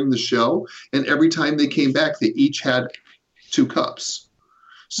 times during the show, and every time they came back, they each had 2 cups.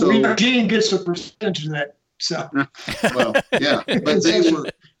 So Gene gets a percentage of that. So, well, yeah, but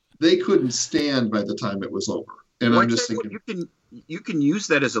they couldn't stand by the time it was over. And I'm just thinking, you can use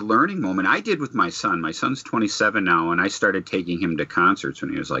that as a learning moment. I did with my son. My son's 27 now, and I started taking him to concerts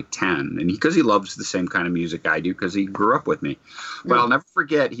when he was like 10, and because he loves the same kind of music I do, because he grew up with me. But I'll never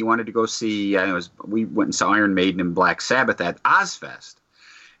forget, he wanted to go see. We went and saw Iron Maiden and Black Sabbath at Ozfest,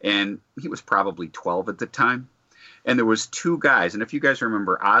 and he was probably 12 at the time. And there was 2 guys, and if you guys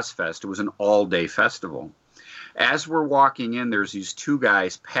remember Ozfest, it was an all-day festival. As we're walking in, there's these 2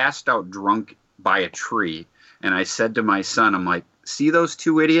 guys passed out drunk by a tree. And I said to my son, I'm like, see those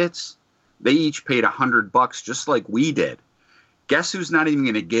 2 idiots? They each paid $100 just like we did. Guess who's not even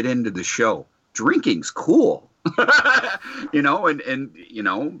going to get into the show? Drinking's cool. Yeah. It's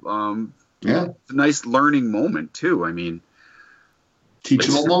a nice learning moment too. I mean,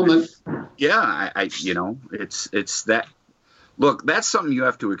 teachable moment. Yeah. It's that. Look, that's something you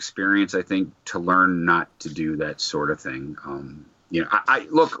have to experience, I think, to learn not to do that sort of thing.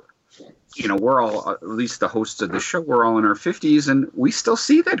 We're all, at least the hosts of the show, we're all in our 50s, and we still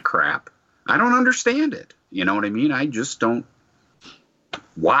see that crap. I don't understand it. You know what I mean? I just don't.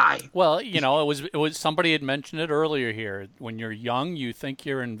 Why? Well, it was somebody had mentioned it earlier here. When you're young, you think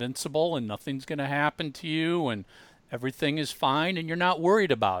you're invincible and nothing's going to happen to you and everything is fine and you're not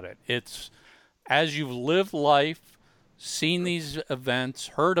worried about it. It's as you've lived life, seen these events,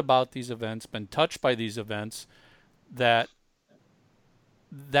 heard about these events, been touched by these events, that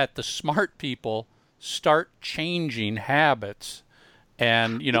the smart people start changing habits.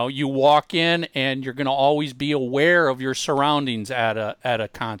 And you walk in and you're going to always be aware of your surroundings at a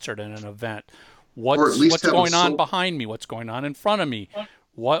concert and an event. What's going on behind me? What's going on in front of me?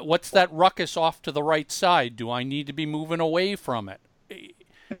 What's that ruckus off to the right side? Do I need to be moving away from it?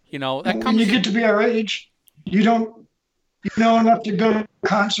 That comes. When you get to be our age, you know enough to go to a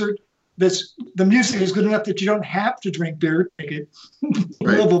concert. The music is good enough that you don't have to drink beer to make it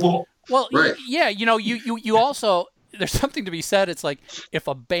livable. Well, right. Yeah, you also. There's something to be said. It's like if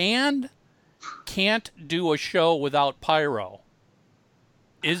a band can't do a show without pyro,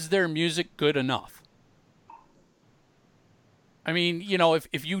 is their music good enough? I mean,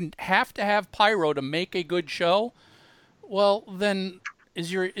 if you have to have pyro to make a good show, well, then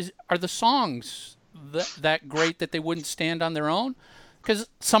are the songs that great that they wouldn't stand on their own? Because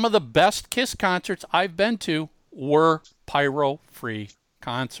some of the best Kiss concerts I've been to were pyro-free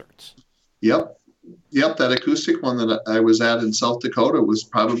concerts. Yep, that acoustic one that I was at in South Dakota was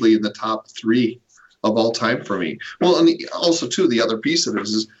probably in the top 3 of all time for me. Well, and also, too, the other piece of it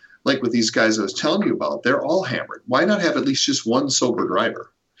is like with these guys I was telling you about, they're all hammered. Why not have at least just one sober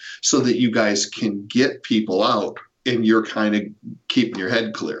driver so that you guys can get people out and you're kind of keeping your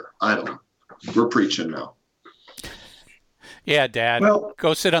head clear? I don't know. We're preaching now. Yeah, Dad,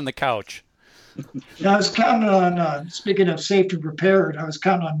 go sit on the couch. I was counting on, speaking of safe and prepared, I was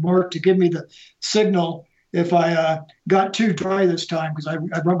counting on Mark to give me the signal if I got too dry this time, because I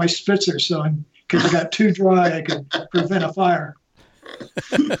brought my spitzer, so in case I got too dry, I could prevent a fire.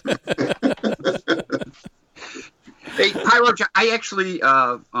 Hey, Pyro, I actually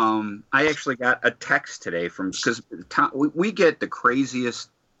got a text today because we get the craziest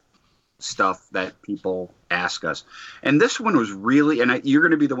stuff that people ask us, and this one was really, and you're going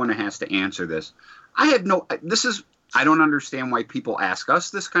to be the one that has to answer this. I don't understand why people ask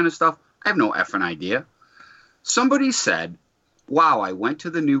us this kind of stuff. I have no effing idea. Somebody said, wow, I went to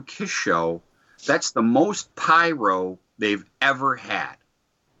the new Kiss show. That's the most pyro they've ever had.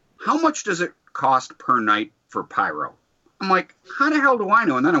 How much does it cost per night for pyro? I'm like, how the hell do I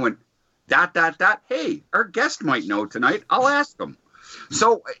know? And then I went, ... Hey, our guest might know tonight. I'll ask them.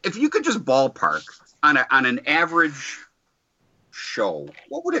 So if you could just ballpark on an average show,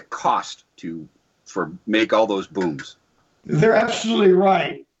 what would it cost for make all those booms? They're absolutely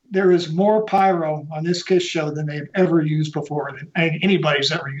right. There is more pyro on this Kiss show than they've ever used before, than anybody's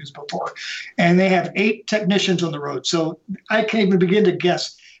ever used before. And they have 8 technicians on the road. So I can't even begin to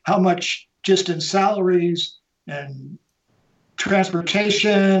guess how much just in salaries and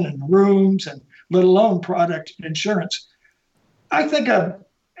transportation and rooms, and let alone product and insurance. I think a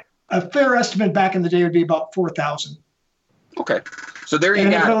fair estimate back in the day would be about $4,000. Okay, so there you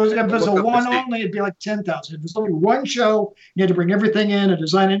go. If it was a one only, it'd be like $10,000. If it was only one show, you had to bring everything in and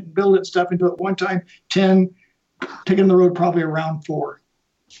design it and build it and stuff into it one time. 10, taking the road probably around 4.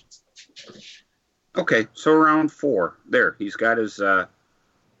 Okay, so around 4. There, he's got his.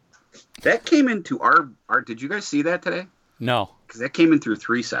 That came into our. Did you guys see that today? No, because that came in through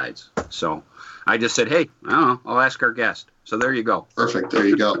 3 sides. So I just said, hey, I don't know, I'll ask our guest. So there you go. Perfect. There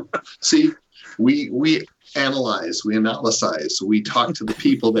you go. See, we analyze, we analyze, we talk to the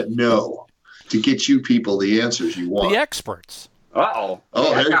people that know to get you people the answers you want. The experts. Uh-oh.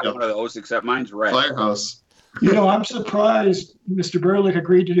 Oh, I there got you go. one of those, except mine's red. Firehouse. I'm surprised Mr. Barylick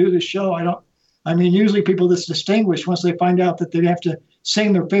agreed to do this show. Usually people that's distinguished, once they find out that they have to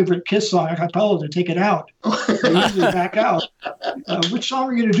sing their favorite Kiss song a cappella to take it out, they usually back out. Which song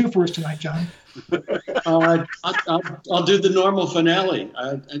are you going to do for us tonight, John? I'll do the normal finale.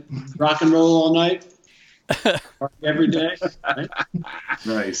 Rock and roll all night, every day. Right?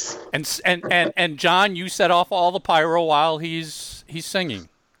 Nice. And John, you set off all the pyro while he's singing.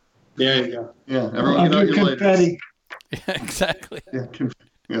 There you go. Yeah, everyone get out your lighters. Yeah, exactly.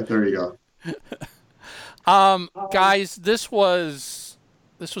 Yeah, there you go. Guys, this was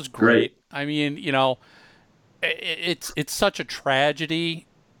great. I mean, it's such a tragedy,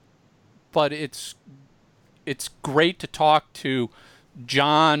 but it's great to talk to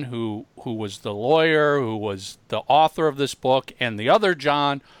John, who was the lawyer, who was the author of this book, and the other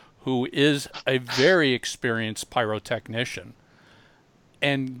John, who is a very experienced pyrotechnician,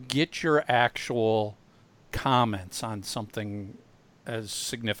 and get your actual comments on something as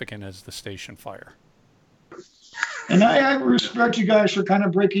significant as the station fire. And I respect you guys for kind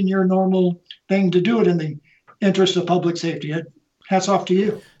of breaking your normal thing to do it in the interest of public safety. Hats off to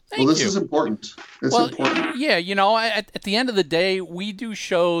you. Thank this you. is important. It's important. Yeah, at the end of the day, we do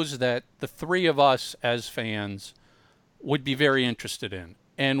shows that the three of us as fans would be very interested in.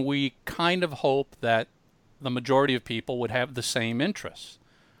 And we kind of hope that the majority of people would have the same interests.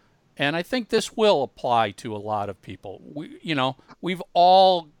 And I think this will apply to a lot of people. We've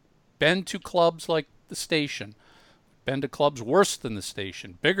all been to clubs like the station, been to clubs worse than the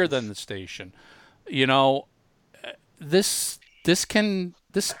station, bigger than the station. This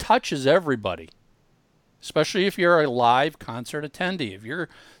touches everybody, especially if you're a live concert attendee. If you're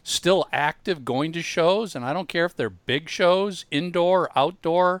still active going to shows, and I don't care if they're big shows, indoor,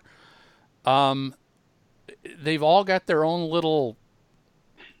 outdoor, they've all got their own little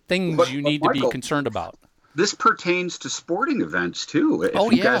things you need to be concerned about. This pertains to sporting events too.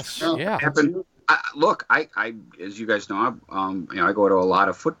 Yeah. Look, I as you guys know, I go to a lot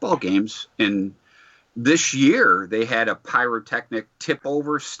of football games, and this year they had a pyrotechnic tip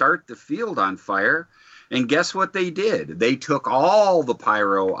over, start the field on fire, and guess what they did? They took all the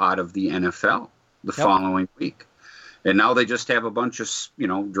pyro out of the NFL the following week, and now they just have a bunch of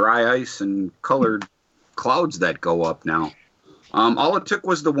dry ice and colored clouds that go up now. All it took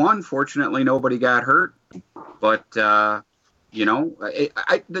was the one. Fortunately, nobody got hurt. But, to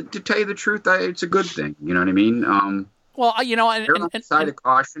tell you the truth, it's a good thing. You know what I mean? And side of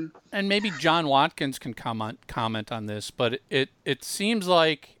caution. And maybe John Watkins can comment on this, but it seems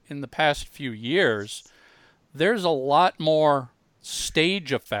like in the past few years, there's a lot more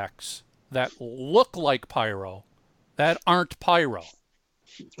stage effects that look like pyro that aren't pyro.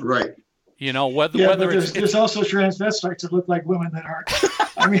 Right. Whether there's also transvestites that look like women that aren't.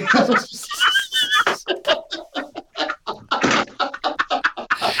 I mean,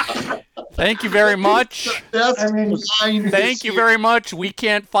 thank you very much. Thank you very much. We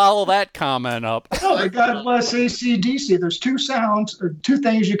can't follow that comment up. No, God bless AC/DC. There's two sounds or two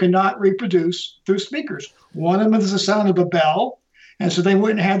things you cannot reproduce through speakers. One of them is the sound of a bell, and so they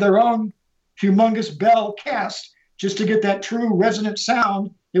wouldn't have their own humongous bell cast just to get that true resonant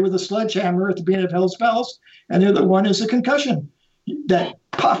sound. It was a sledgehammer at the beginning of Hell's Bells, and the other one is a concussion, that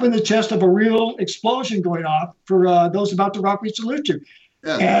pop in the chest of a real explosion going off for those about to rock we salute you.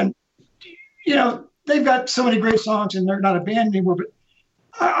 Yeah. And they've got so many great songs, and they're not a band anymore. But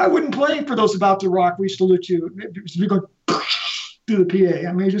I wouldn't play for those about to rock we salute you. You're going through the PA.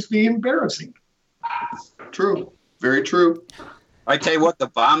 I mean, it'd just be embarrassing. True, very true. I tell you what, the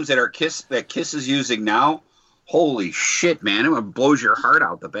bombs that Kiss is using now. Holy shit, man. It blows your heart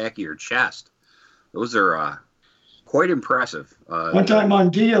out the back of your chest. Those are quite impressive. One time on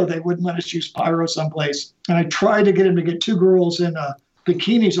Dio, they wouldn't let us use pyro someplace. And I tried to get him to get two girls in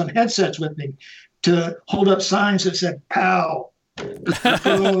bikinis on headsets with me to hold up signs that said, "Pow."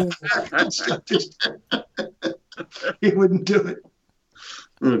 He wouldn't do it.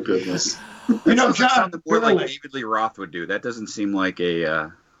 Oh, goodness. John, something more like David Lee Roth would do. That doesn't seem like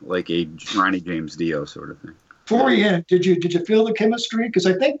a Ronnie James Dio sort of thing. Before you end, did you feel the chemistry? Because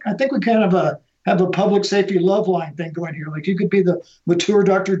I think we kind of have a public safety love line thing going here. Like you could be the mature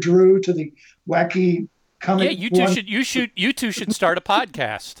Dr. Drew to the wacky comic. Yeah, you two should start a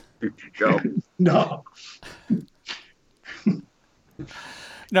podcast. Go. No.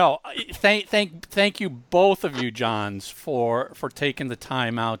 No, thank you both of you, Johns, for taking the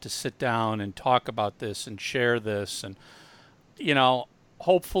time out to sit down and talk about this and share this, and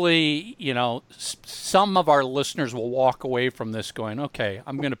hopefully, some of our listeners will walk away from this going, okay,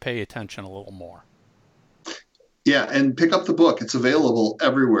 I'm going to pay attention a little more. Yeah, and pick up the book. It's available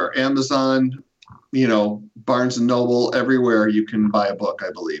everywhere. Amazon, Barnes & Noble, everywhere you can buy a book,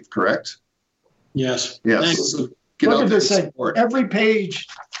 I believe. Correct? Yes. Yes. So look at this thing. Every page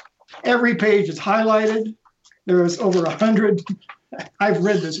is highlighted. There's over 100. I've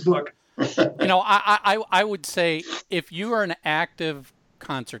read this book. I would say if you are an active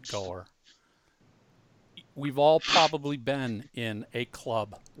concert goer, we've all probably been in a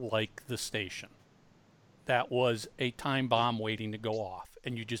club like the station that was a time bomb waiting to go off,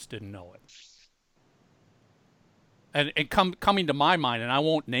 and you just didn't know it. And coming to my mind, and I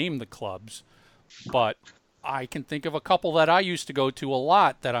won't name the clubs, but I can think of a couple that I used to go to a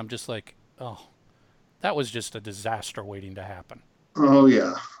lot that I'm just like, oh, that was just a disaster waiting to happen. Oh,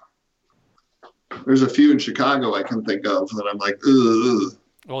 yeah. There's a few in Chicago I can think of that I'm like, ugh.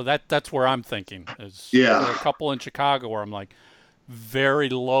 Well, that's where I'm thinking. Yeah. There are a couple in Chicago where I'm like, very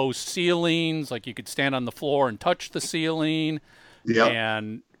low ceilings, like you could stand on the floor and touch the ceiling. Yeah.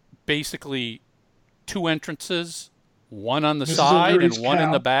 And basically 2 entrances, one on the side and one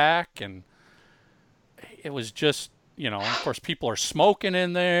in the back. And it was just of course, people are smoking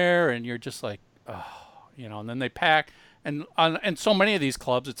in there, and you're just like, oh, and then they pack. And so many of these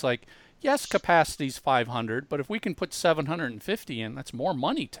clubs, it's like, yes, capacity's 500, but if we can put 750 in, that's more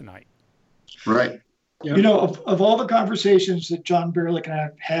money tonight. Right. Yep. Of all the conversations that John Barylick and I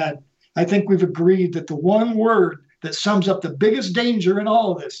have had, I think we've agreed that the one word that sums up the biggest danger in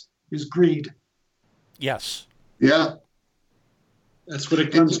all of this is greed. Yes. Yeah. That's what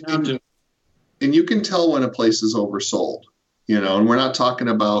it comes down to. And you can tell when a place is oversold, and we're not talking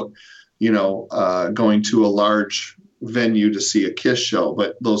about, going to a large venue to see a Kiss show,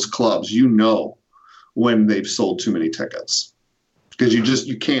 but those clubs, when they've sold too many tickets. Because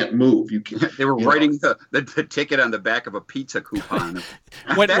you can't move. You can't. They were writing the ticket on the back of a pizza coupon.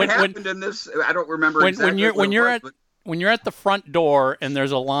 That happened in this. I don't remember exactly. When you're at the front door and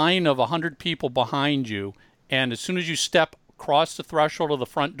there's a line of 100 people behind you, and as soon as you step across the threshold of the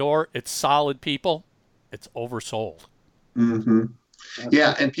front door, it's solid people. It's oversold. Mm-hmm.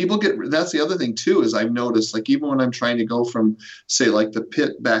 Yeah, and people that's the other thing too, is I've noticed, like, even when I'm trying to go from, say, like the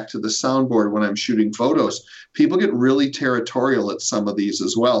pit back to the soundboard when I'm shooting photos, people get really territorial at some of these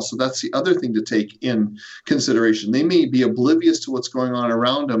as well. So that's the other thing to take in consideration. They may be oblivious to what's going on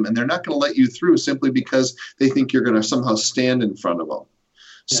around them, and they're not going to let you through simply because they think you're going to somehow stand in front of them.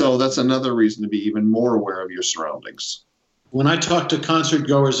 Yeah. So that's another reason to be even more aware of your surroundings. When I talk to concert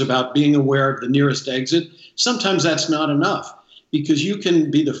goers about being aware of the nearest exit, sometimes that's not enough. Because you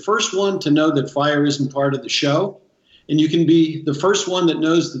can be the first one to know that fire isn't part of the show, and you can be the first one that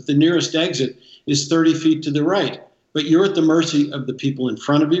knows that the nearest exit is 30 feet to the right. But you're at the mercy of the people in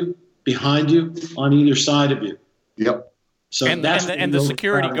front of you, behind you, on either side of you. Yep. So and the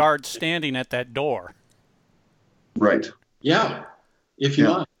security guard standing at that door. Right. Yeah. If you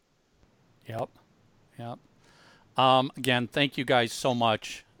like. Yep. Again, thank you guys so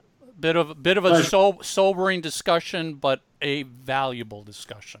much. Bit of a sobering discussion, but a valuable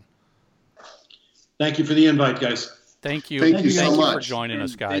discussion. Thank you for the invite, guys. Thank you. Thank you so much for joining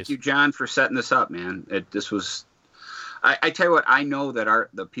us, guys. Thank you, John, for setting this up, man. This was. I tell you what, I know that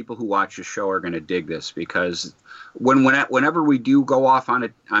the people who watch the show are going to dig this, because whenever we do go off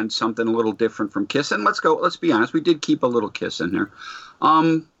on something a little different from Kiss, and let's be honest, we did keep a little Kiss in there.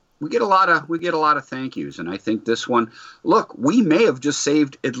 We get a lot of thank yous, and I think this one, look, we may have just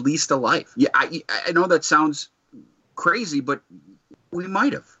saved at least a life. Yeah, I know that sounds crazy, but we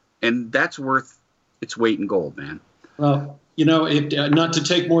might have, and that's worth its weight in gold, man. Well, not to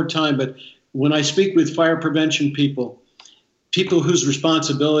take more time, but when I speak with fire prevention people whose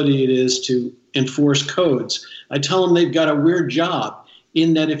responsibility it is to enforce codes, I tell them they've got a weird job,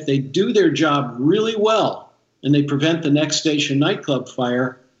 in that if they do their job really well and they prevent the next station nightclub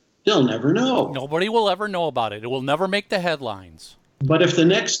fire, they'll never know. Nobody will ever know about it. It will never make the headlines. But if the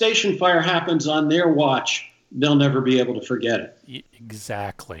next station fire happens on their watch, they'll never be able to forget it.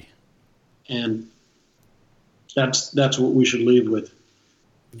 Exactly. And that's what we should leave with.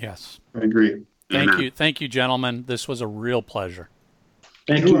 Yes. I agree. Thank you, gentlemen. This was a real pleasure.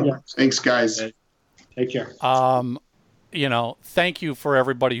 Thank you, guys. Thanks, guys. Take care. Thank you for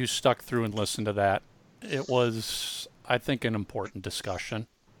everybody who stuck through and listened to that. It was, I think, an important discussion.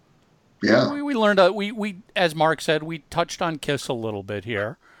 Yeah. We learned, we as Mark said, we touched on Kiss a little bit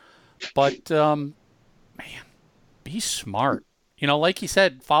here. But, man, be smart. Like he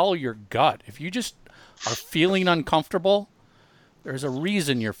said, follow your gut. If you just are feeling uncomfortable, there's a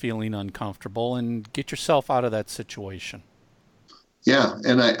reason you're feeling uncomfortable, and get yourself out of that situation. Yeah,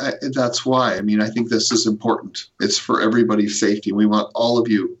 and I that's why. I think this is important. It's for everybody's safety. We want all of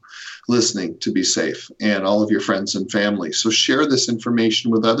you listening to be safe, and all of your friends and family. So share this information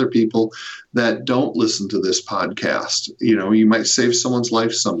with other people that don't listen to this podcast. You might save someone's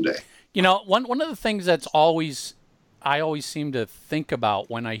life someday. One of the things I always seem to think about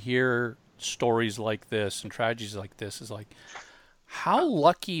when I hear stories like this and tragedies like this is like, how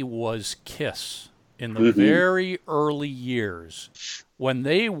lucky was Kiss in the very early years when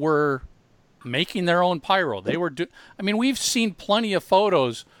they were making their own pyro? They were we've seen plenty of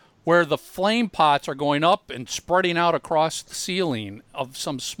photos where the flame pots are going up and spreading out across the ceiling of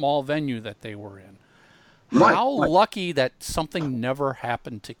some small venue that they were in. How lucky that something never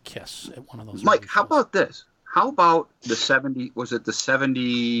happened to Kiss at one of those. Mike, how about this? How about the 70? Was it the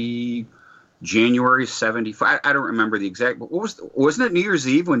 70? January 75. I don't remember the exact. But wasn't it New Year's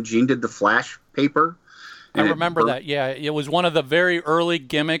Eve when Gene did the flash paper? I remember that. Yeah, it was one of the very early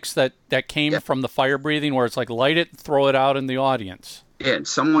gimmicks that came from the fire breathing, where it's like light it, throw it out in the audience. Yeah, and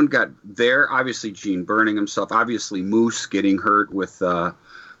someone got there. Obviously, Gene burning himself. Obviously, Moose getting hurt with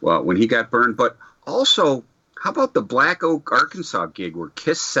when he got burned. But also, how about the Black Oak, Arkansas gig where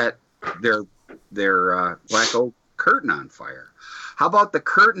Kiss set their Black Oak curtain on fire. How about the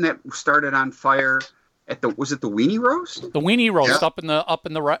curtain that started on fire at was it the Weenie Roast? The Weenie Roast Yeah. up in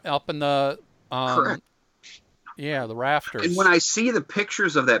the Correct. Yeah, the rafters. And when I see the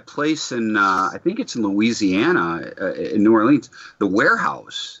pictures of that place in, I think it's in Louisiana, in New Orleans, the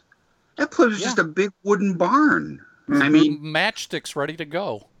warehouse, that place was just a big wooden barn. I mean, matchsticks ready to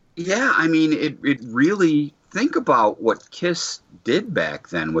go. Yeah, I mean, it really, think about what Kiss did back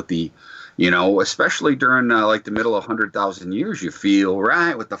then with the, especially during like the middle of 100,000 Years, you feel,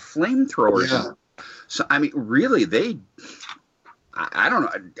 right, with the flamethrowers. Yeah. So, I mean, really, I don't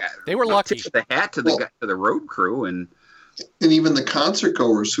know. They were lucky. Tip the hat to the road crew and even the concert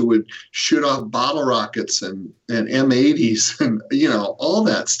goers who would shoot off bottle rockets and M80s and all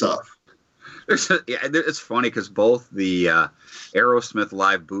that stuff. It's funny because both the Aerosmith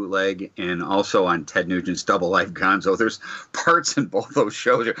live bootleg and also on Ted Nugent's Double Life Gonzo, there's parts in both those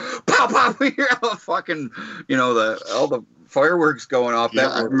shows. Pop, pop, we hear all the fucking, all the fireworks going off. Yeah,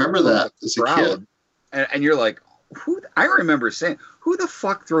 I remember that as a kid. And you're like, I remember saying, who the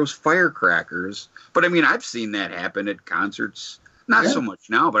fuck throws firecrackers? But I mean, I've seen that happen at concerts. Not so much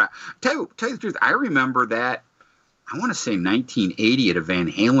now, but tell you the truth, I remember that, I want to say 1980 at a Van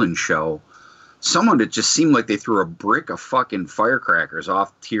Halen show. Someone that just seemed like they threw a brick of fucking firecrackers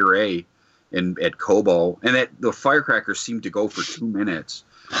off Tier A at Cobo, and that the firecrackers seemed to go for 2 minutes.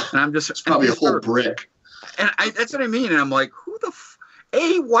 And I'm just... It's probably a whole brick. And that's what I mean. And I'm like, who the...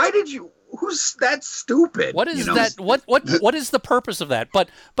 why did you... Who's that stupid? What is that? What is the purpose of that? But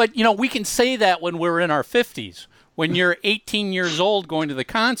we can say that when we're in our 50s. When you're 18 years old going to the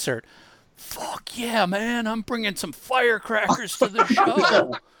concert, fuck yeah, man, I'm bringing some firecrackers to the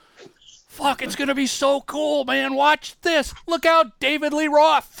show. Fuck, it's going to be so cool, man. Watch this. Look out, David Lee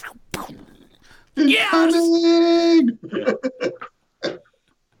Roth. Yes!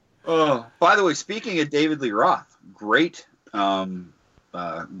 By the way, speaking of David Lee Roth, great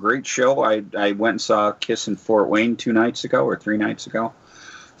show. I went and saw Kiss in Fort Wayne 2 nights ago or 3 nights ago.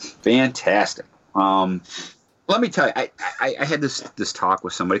 Fantastic. Let me tell you, I had this talk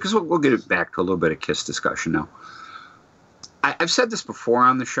with somebody, because we'll get it back to a little bit of Kiss discussion now. I've said this before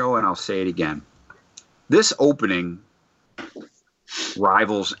on the show, and I'll say it again. This opening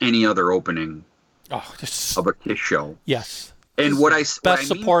rivals any other opening of a Kiss show. Yes. And best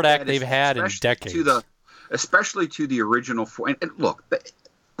support act they've had in decades. Especially to the original. And look,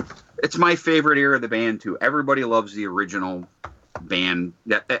 it's my favorite era of the band, too. Everybody loves the original band.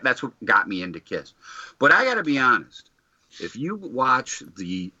 That's what got me into Kiss. But I got to be honest. If you watch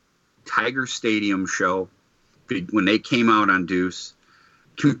the Tiger Stadium show, when they came out on Deuce,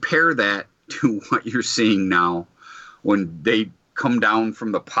 compare that to what you're seeing now when they come down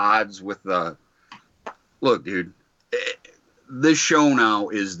from the pods with the... Look, dude, this show now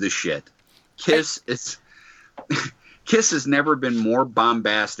is the shit. Kiss has never been more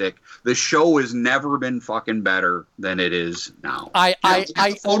bombastic. The show has never been fucking better than it is now.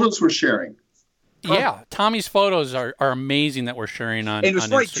 The photos we're sharing. Yeah, Tommy's photos are amazing that we're sharing on. And it was on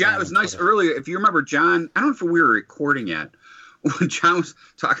like Instagram John. It was nice earlier. If you remember, John, I don't know if we were recording yet when John was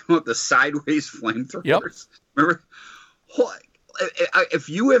talking about the sideways flamethrowers. Yep. Remember? If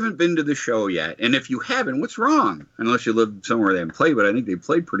you haven't been to the show yet, and if you haven't, what's wrong? Unless you live somewhere they haven't played, but I think they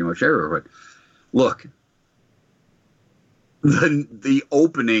played pretty much everywhere. But look, the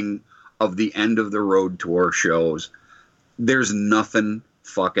opening of the End of the Road tour shows, there's nothing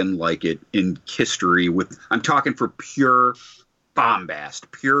fucking like it in history. I'm talking for pure bombast,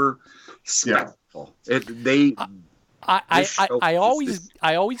 pure spectacle. I always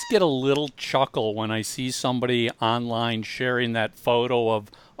get a little chuckle when I see somebody online sharing that photo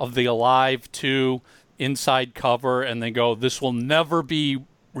of the Alive 2 inside cover, and they go, "This will never be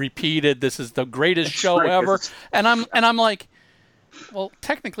repeated. This is the greatest show ever." And I'm like, well,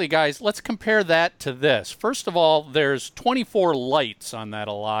 technically, guys, let's compare that to this. First of all, there's 24 lights on that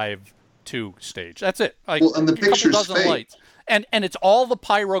Alive 2 stage. That's it. Like, and the picture's fake. Lights. And it's all the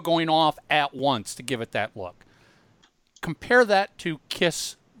pyro going off at once to give it that look. Compare that to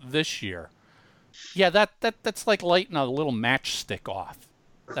Kiss this year. Yeah, that's like lighting a little matchstick off.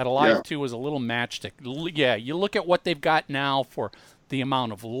 That Alive 2 was a little matchstick. Yeah, you look at what they've got now for the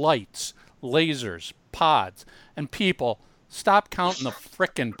amount of lights, lasers, pods, and people. Stop counting the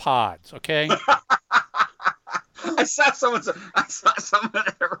frickin' pods, okay? I saw someone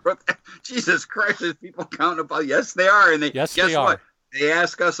that wrote that. Jesus Christ, there's people counting about. Yes, they are, and guess what? They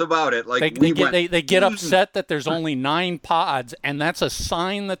ask us about it. Like they get upset that there's only 9 pods, and that's a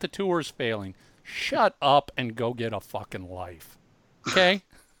sign that the tour's failing. Shut up and go get a fucking life, okay?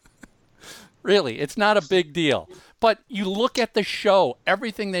 Really, it's not a big deal. But you look at the show,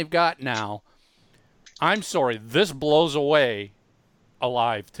 everything they've got now. I'm sorry, this blows away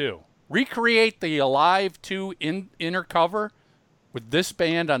Alive 2. Recreate the Alive 2 inner cover with this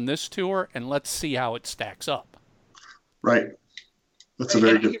band on this tour, and let's see how it stacks up. Right. That's a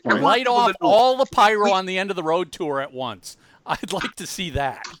very good point. Light off all the pyro on the End of the Road tour at once. I'd like to see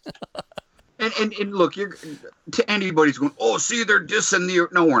that. And look, you're to anybody's going, oh, see, they're dissing the.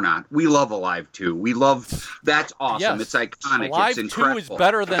 No, we're not. We love Alive 2. We love. That's awesome. Yes. It's iconic. Alive it's incredible. 2 is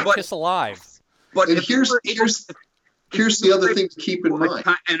better than Kiss Alive. But here's the other thing to keep in mind.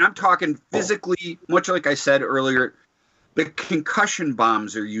 And I'm talking physically, much like I said earlier, the concussion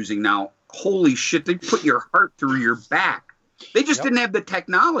bombs they're using now. Holy shit! They put your heart through your back. They just didn't have the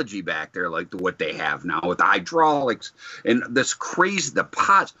technology back there like what they have now with the hydraulics and this crazy, the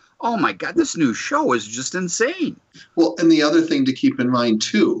pods. Oh my God, this new show is just insane. Well, and the other thing to keep in mind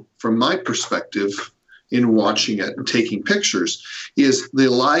too, from my perspective in watching it and taking pictures, is the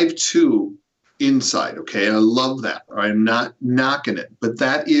Live 2 inside. Okay, I love that. I'm not knocking it, but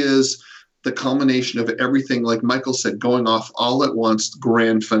that is the culmination of everything, like Michael said, going off all at once,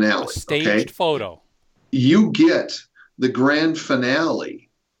 grand finale. A staged photo. You get the grand finale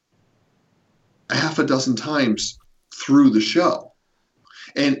a half a dozen times through the show.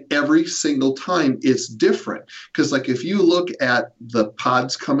 And every single time it's different. Because like if you look at the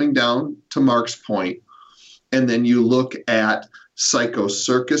pods coming down to Mark's point, and then you look at Psycho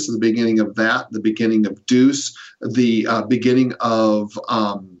Circus, the beginning of that, the beginning of Deuce, the beginning of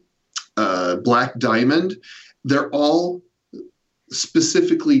Black Diamond, they're all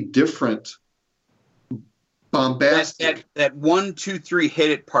specifically different. Bombastic. That 1, 2, 3 hit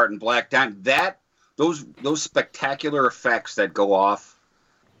it part in Black Diamond. Those spectacular effects that go off,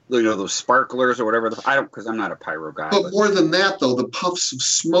 those sparklers or whatever. I don't, because I'm not a pyro guy. But more than that, though, the puffs of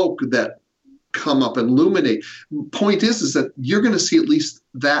smoke that come up and illuminate. Point is that you're going to see at least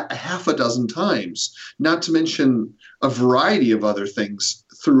that a half a dozen times. Not to mention a variety of other things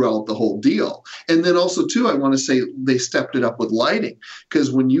throughout the whole deal. And then also, too, I want to say they stepped it up with lighting,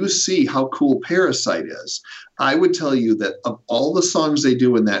 because when you see how cool Parasite is, I would tell you that of all the songs they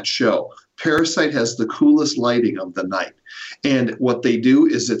do in that show, Parasite has the coolest lighting of the night. And what they do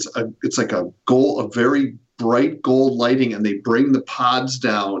is it's like a very bright gold lighting, and they bring the pods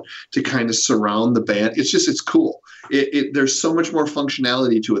down to kind of surround the band. It's cool. There's so much more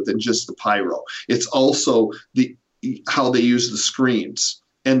functionality to it than just the pyro. It's also how they use the screens.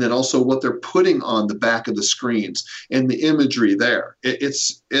 And then also what they're putting on the back of the screens and the imagery there.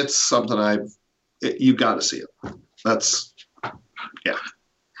 It's something you got to see it. That's, yeah.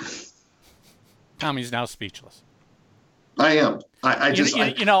 Tommy's now speechless. I am. I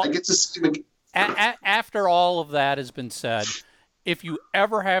get to see him. After all of that has been said, if you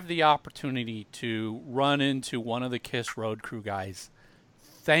ever have the opportunity to run into one of the Kiss Road Crew guys,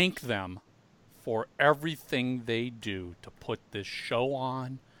 thank them for everything they do to put this show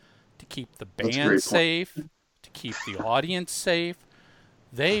on, to keep the band safe, to keep the audience safe.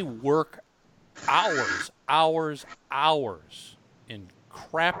 They work hours in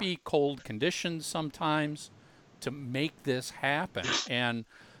crappy cold conditions sometimes to make this happen. And,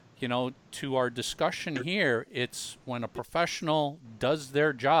 to our discussion here, it's when a professional does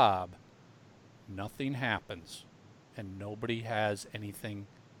their job, nothing happens and nobody has anything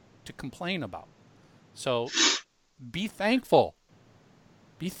to complain about. So be thankful.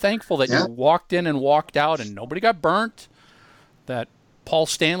 Be thankful that you walked in and walked out and nobody got burnt, that Paul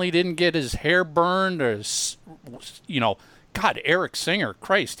Stanley didn't get his hair burned, or, God, Eric Singer,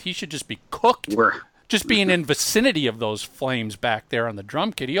 Christ, he should just be cooked. Just being in vicinity of those flames back there on the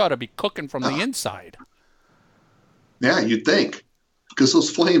drum kit, he ought to be cooking from the inside. Yeah, you'd think. Because those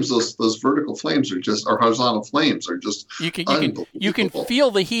flames, those vertical flames or horizontal flames are just you can feel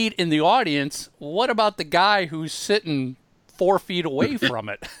the heat in the audience. What about the guy who's sitting 4 feet away from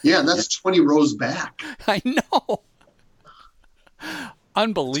it? Yeah, and that's 20 rows back. I know.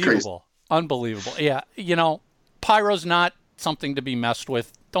 Unbelievable. Yeah, pyro's not something to be messed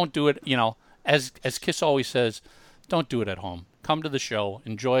with. Don't do it, as Kiss always says, don't do it at home. Come to the show.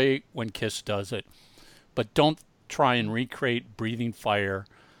 Enjoy when Kiss does it. But don't try and recreate breathing fire.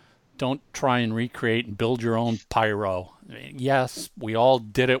 Don't try and recreate and build your own pyro. Yes, we all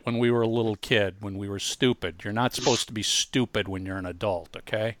did it when we were a little kid, when we were stupid. You're not supposed to be stupid when you're an adult,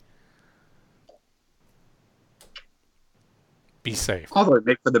 okay? Be safe. Although it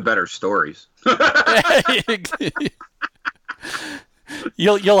makes for the better stories.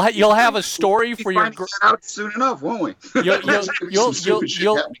 You'll have a story for your out soon enough, won't we? You'll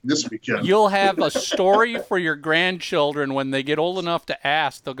have a story for your grandchildren when they get old enough to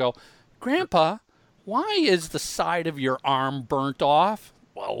ask. They'll go, "Grandpa, why is the side of your arm burnt off?"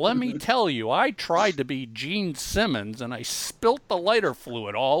 Well, let me tell you, I tried to be Gene Simmons, and I spilt the lighter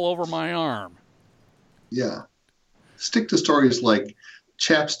fluid all over my arm. Yeah. Stick to stories like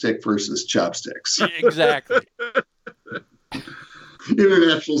chapstick versus chopsticks. Exactly.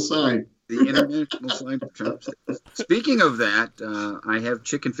 International sign. The international sign for chopsticks. Speaking of that, I have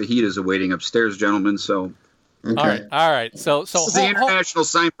chicken fajitas awaiting upstairs, gentlemen, so... Okay. All right. So the international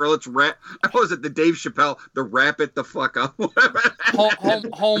sign for let's wrap. What was it? The Dave Chappelle, the wrap it the fuck up.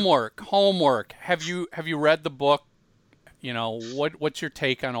 Homework. Have you read the book? You know, what's your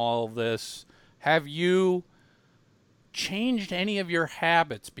take on all of this? Have you changed any of your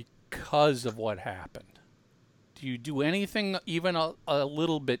habits because of what happened? Do you do anything even a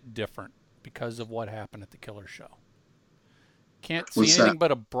little bit different because of what happened at the Killer Show? Can't see anything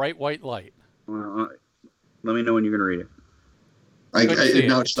but a bright white light. Let me know when you're going to read it. It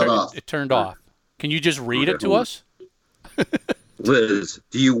now shut off. It turned off. Can you just read it to us? Liz,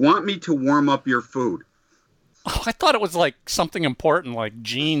 do you want me to warm up your food? Oh, I thought it was like something important, like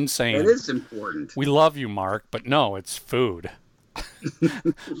Gene saying. It is important. We love you, Mark, but no, it's food.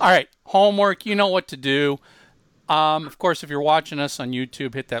 All right, homework. You know what to do. Of course, if you're watching us on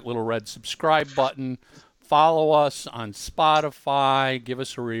YouTube, hit that little red subscribe button. Follow us on Spotify. Give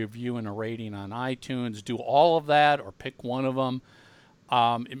us a review and a rating on iTunes. Do all of that or pick one of them.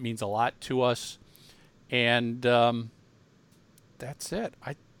 It means a lot to us. And that's it.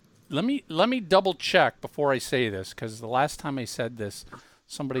 Let me double check before I say this, because the last time I said this,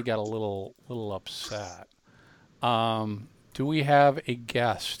 somebody got a little upset. Do we have a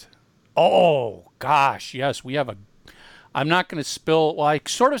guest? Oh, gosh, yes, we have a... I'm not going to spill... Well, I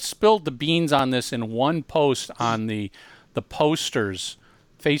sort of spilled the beans on this in one post on the Posters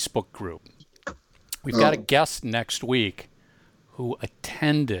Facebook group. We've got a guest next week who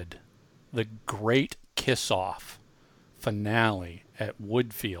attended the Great Kiss-Off finale at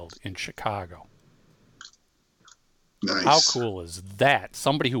Woodfield in Chicago. Nice. How cool is that?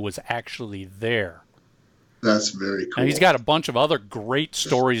 Somebody who was actually there. That's very cool. And he's got a bunch of other great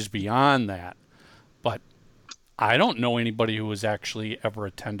stories beyond that. But I don't know anybody who has actually ever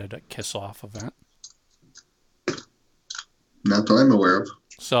attended a Kiss-Off event. Not that I'm aware of.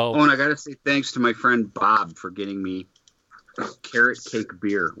 So, and I got to say thanks to my friend Bob for getting me carrot cake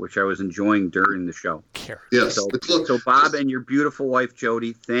beer, which I was enjoying during the show. Carrot. Yes. So Bob and your beautiful wife,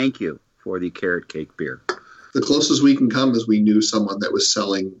 Jody, thank you for the carrot cake beer. The closest we can come is we knew someone that was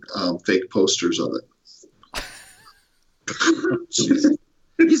selling fake posters of it.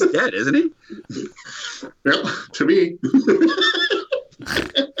 He's dead, isn't he? Yep, to me.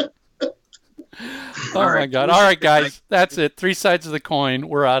 Oh, my God. All right, guys. That's it. 3 sides of the coin.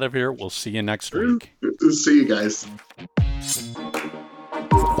 We're out of here. We'll see you next week. See you guys.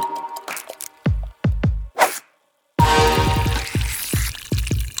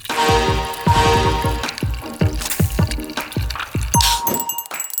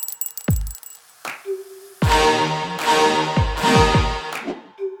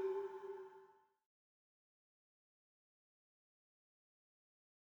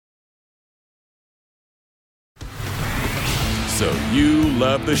 So you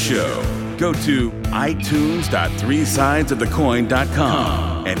love the show. Go to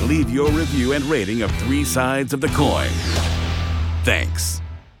itunes.3sidesofthecoin.com and leave your review and rating of 3 Sides of the Coin. Thanks.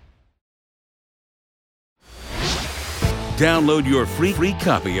 Download your free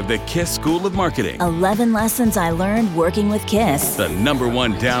copy of the KISS School of Marketing. 11 lessons I learned working with KISS. The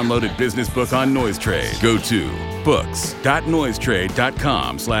 #1 downloaded business book on NoiseTrade. Go to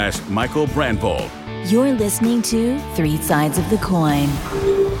books.noisetrade.com/Michael Brandvold. You're listening to 3 Sides of the Coin.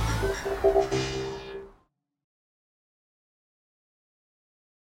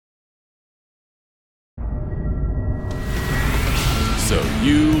 So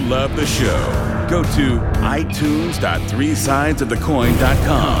you love the show. Go to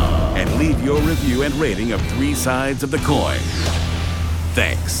itunes.3sidesofthecoin.com and leave your review and rating of 3 Sides of the Coin.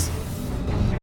 Thanks.